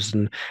stalls,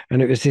 and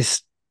it was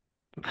this.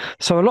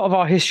 So a lot of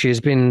our history has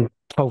been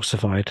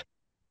falsified.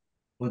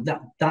 Well,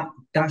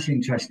 that's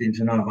interesting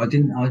to know. I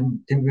didn't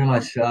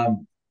realize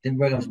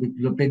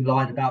we'd been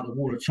lied about the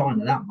Wall of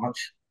China that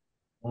much.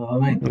 I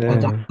mean, I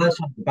Yeah, heard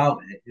something about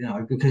it,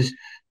 because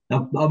I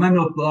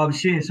remember I was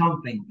seeing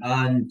something,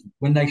 and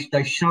when they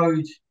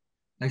showed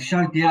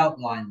the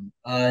outline,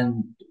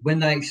 and when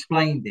they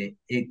explained it,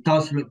 it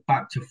does look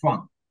back to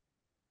front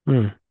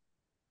mm,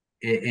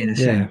 in a yeah,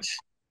 sense.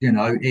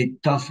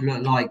 It does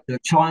look like the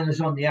China's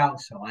on the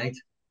outside,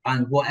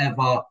 and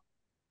whatever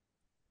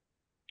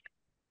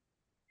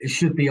it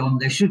should be on,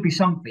 there should be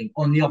something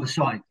on the other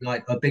side,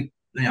 like a big,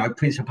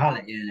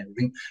 principality and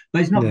everything.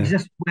 But it's not, because yeah,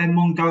 that's where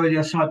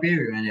Mongolia,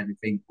 Siberia, and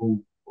everything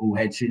all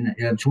heads in,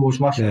 towards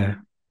Russia, yeah.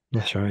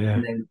 That's right.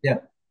 and Yeah.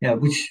 then yeah,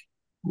 which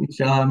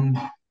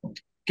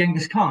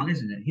Genghis Khan,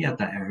 isn't it? He had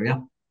that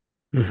area.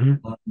 Hmm.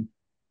 Um,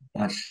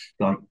 that's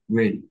like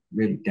really,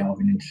 really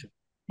delving into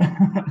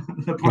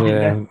the brain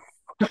there.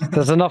 Yeah.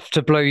 There's enough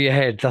to blow your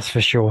head, that's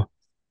for sure.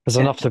 There's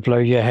Yeah. enough to blow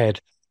your head.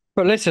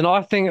 But listen,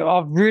 I think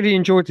I've really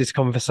enjoyed this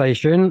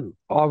conversation.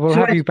 I will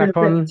have Sorry, you it's been a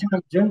back bit of on.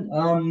 a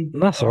tangent.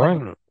 That's all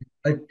right.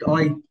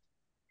 I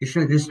it's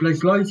like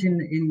there's loads in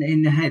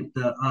the head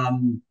that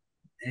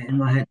in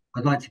my head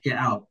I'd like to get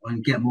out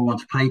and get more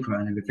onto paper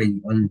and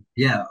everything. And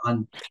yeah,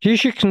 and You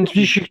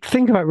should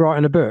think about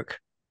writing a book.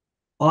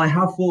 I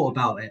have thought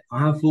about it. I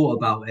have thought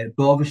about it,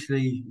 but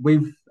obviously,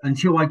 with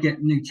until I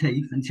get new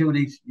teeth, until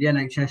the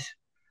NHS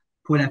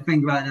pull their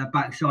finger out their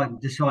backside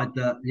and decide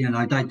that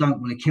they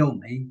don't want to kill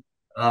me,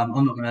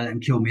 I'm not going to let them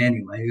kill me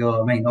anyway. You know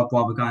what I mean? I'd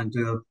rather go and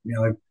do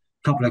a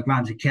couple of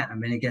grams of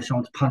ketamine and get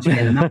someone to punch me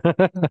in the mouth.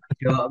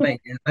 You know what I mean?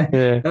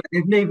 Yeah.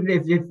 If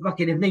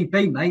need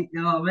be, mate.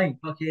 You know what I mean?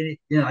 Fucking,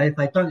 if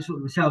they don't sort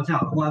themselves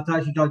out, I might have to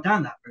actually go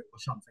down that route or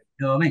something.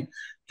 You know what I mean?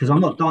 Because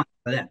I'm not dying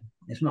for them.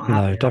 It's not No,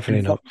 happening. I've been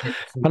definitely not. fighting it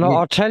for And 40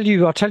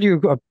 years. I'll tell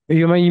you,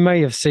 you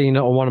may have seen it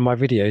on one of my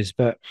videos,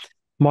 but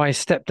my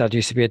stepdad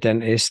used to be a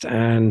dentist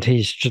and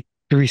he's just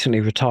recently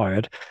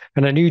retired.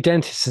 And a new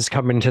dentist has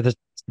come into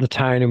the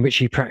town in which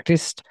he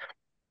practiced.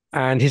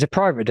 And he's a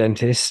private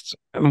dentist.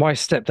 My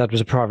stepdad was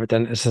a private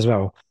dentist as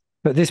well.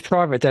 But this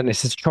private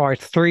dentist has tried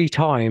 3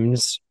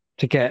 times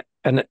to get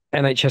an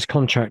NHS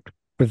contract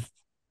with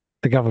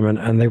the government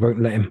and they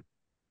won't let him.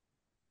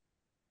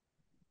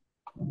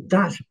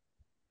 That's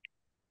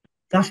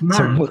that's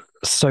mad.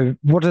 So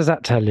what does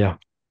that tell you?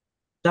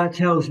 That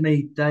tells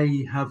me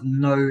they have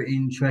no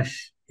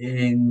interest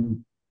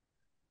in.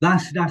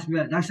 That's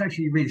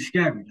actually really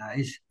scary. That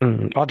is.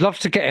 I'd love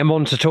to get him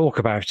on to talk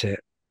about it.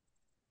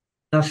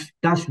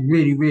 That's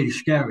really really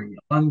scary.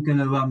 I'm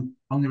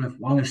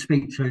gonna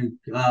speak to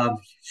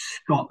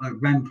Scott at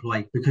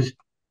Remplay, because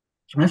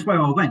that's where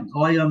I went.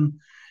 I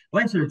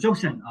went to the job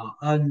centre,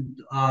 and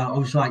I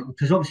was like,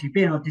 because obviously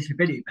being on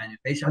disability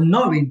benefits and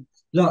knowing,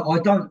 look,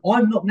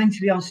 I'm not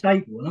mentally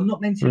unstable and I'm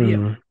not mentally ill,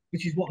 Mm,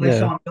 which is what they yeah,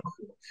 signed up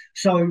for.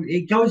 So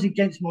it goes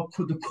against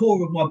the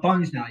core of my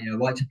bones now,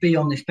 right, to be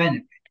on this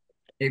benefit.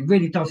 It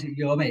really does. You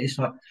know what I mean? It's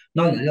like,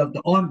 no,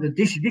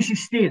 this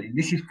is stealing,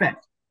 this is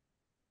theft.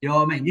 You know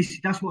what I mean?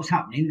 That's what's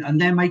happening, and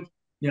they're making,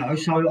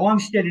 so I'm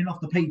stealing off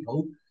the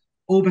people,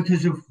 all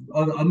because of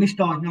a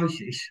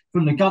misdiagnosis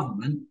from the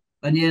government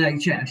and the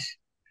NHS,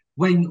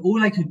 when all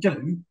they could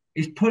do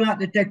is pull out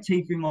the dead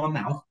teeth in my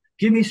mouth,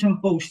 give me some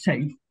false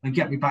teeth, and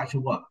get me back to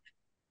work.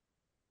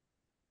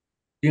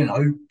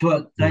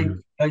 But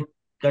mm,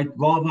 they'd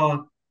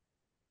rather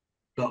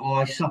that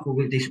I suffer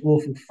with this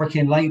awful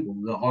freaking label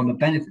that I'm a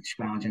benefit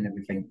scrounge and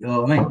everything. You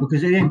know what I mean?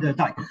 Because at the end of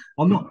the day,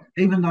 I'm not.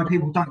 Even though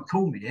people don't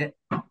call me it,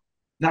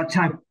 that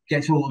tag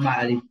gets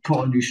automatically put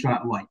on you straight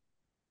away.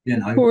 You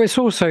know, Well, it's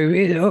also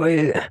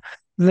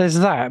there's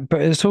that,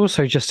 but it's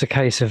also just a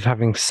case of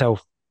having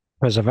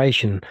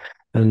self-preservation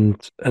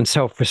and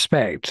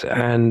self-respect,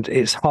 and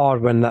it's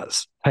hard when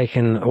that's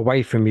taken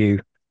away from you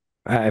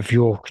out of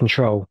your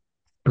control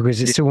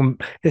because it's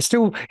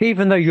still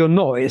even though you're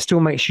not, it still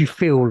makes you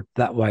feel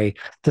that way.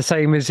 The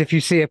same as if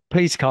you see a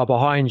police car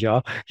behind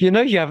you, you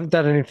know you haven't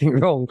done anything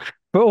wrong,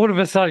 but all of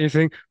a sudden you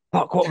think,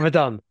 "Fuck, what have I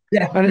done?"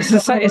 yeah, And it's the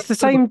same. It's the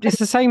same. It's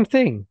the same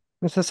thing.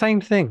 It's the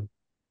same thing.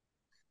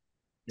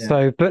 yeah.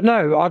 So, but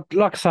no,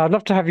 like I said, I'd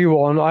love to have you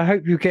on. I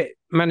hope you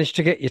manage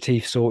to get your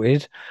teeth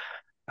sorted.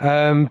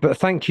 But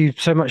thank you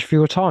so much for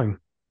your time.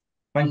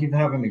 Thank you for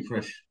having me,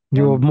 Chris.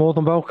 You're more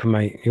than welcome,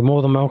 mate. You're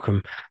more than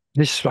welcome.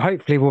 This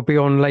hopefully will be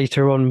on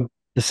later on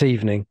this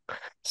evening.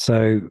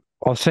 So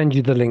I'll send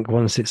you the link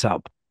once it's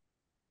up.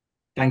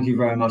 Thank you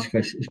very much,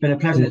 Chris. It's been a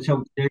pleasure to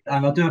talk to you,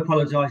 and I do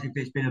apologise if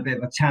it's been a bit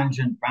of a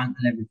tangent, rant,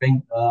 and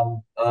everything.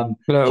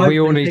 Look, we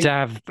all Hopefully, need to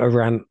have a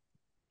rant.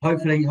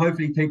 hopefully,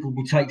 people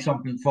will take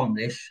something from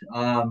this.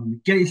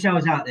 Get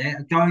yourselves out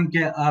there. Go and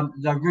get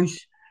the Russe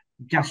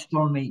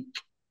gastronomy.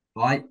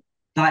 Right,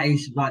 that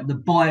is like the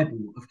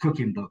Bible of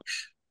cooking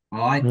books. All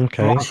right, for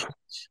Okay. us,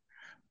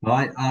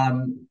 right.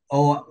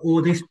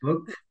 Or this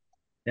book.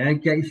 Yeah,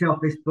 get yourself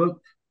this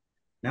book.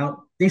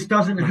 Now, this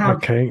doesn't have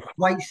Okay.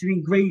 weights of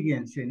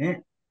ingredients in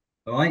it.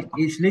 All right,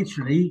 it's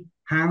literally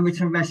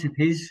handwritten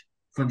recipes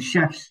from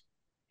chefs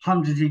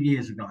hundreds of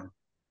years ago.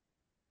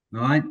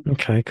 All right,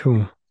 Okay,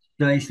 cool.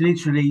 so it's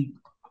literally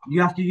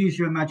you have to use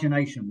your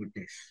imagination with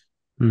this.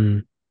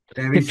 Mm.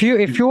 There If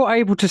is, you're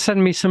able to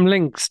send me some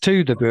links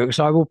to the books,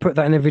 I will put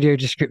that in the video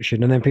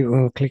description, and then people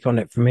can click on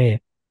it from here.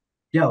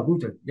 yeah, we'll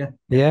do. Yeah,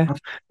 yeah,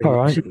 Yeah.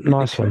 All absolutely. It's right. a good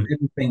Nice mixture of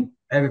one.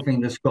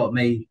 everything that's got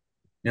me,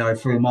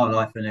 through my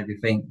life and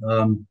everything.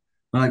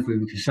 Hopefully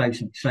we can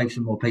save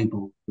some more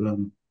people.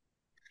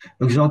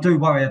 Because I do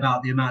worry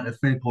about the amount of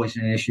food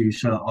poisoning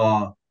issues that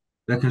are,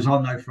 because I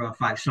know for a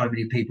fact so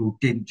many people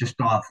didn't just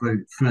die of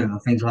flu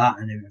and things like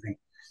that and everything.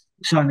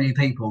 So many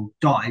people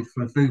died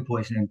from food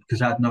poisoning because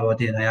they had no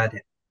idea they had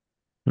it.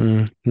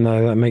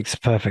 No, that makes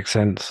perfect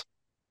sense.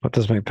 That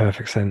does make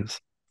perfect sense.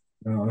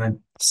 You know what I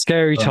mean?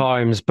 Scary Um,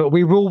 times, but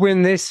we will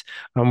win this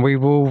and we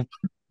will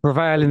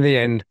prevail in the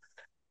end.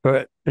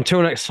 But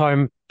until next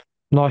time,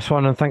 nice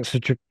one, and thanks for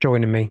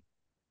joining me.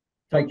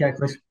 Take care,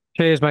 Chris.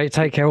 Cheers, mate.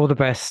 Take care. All the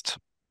best.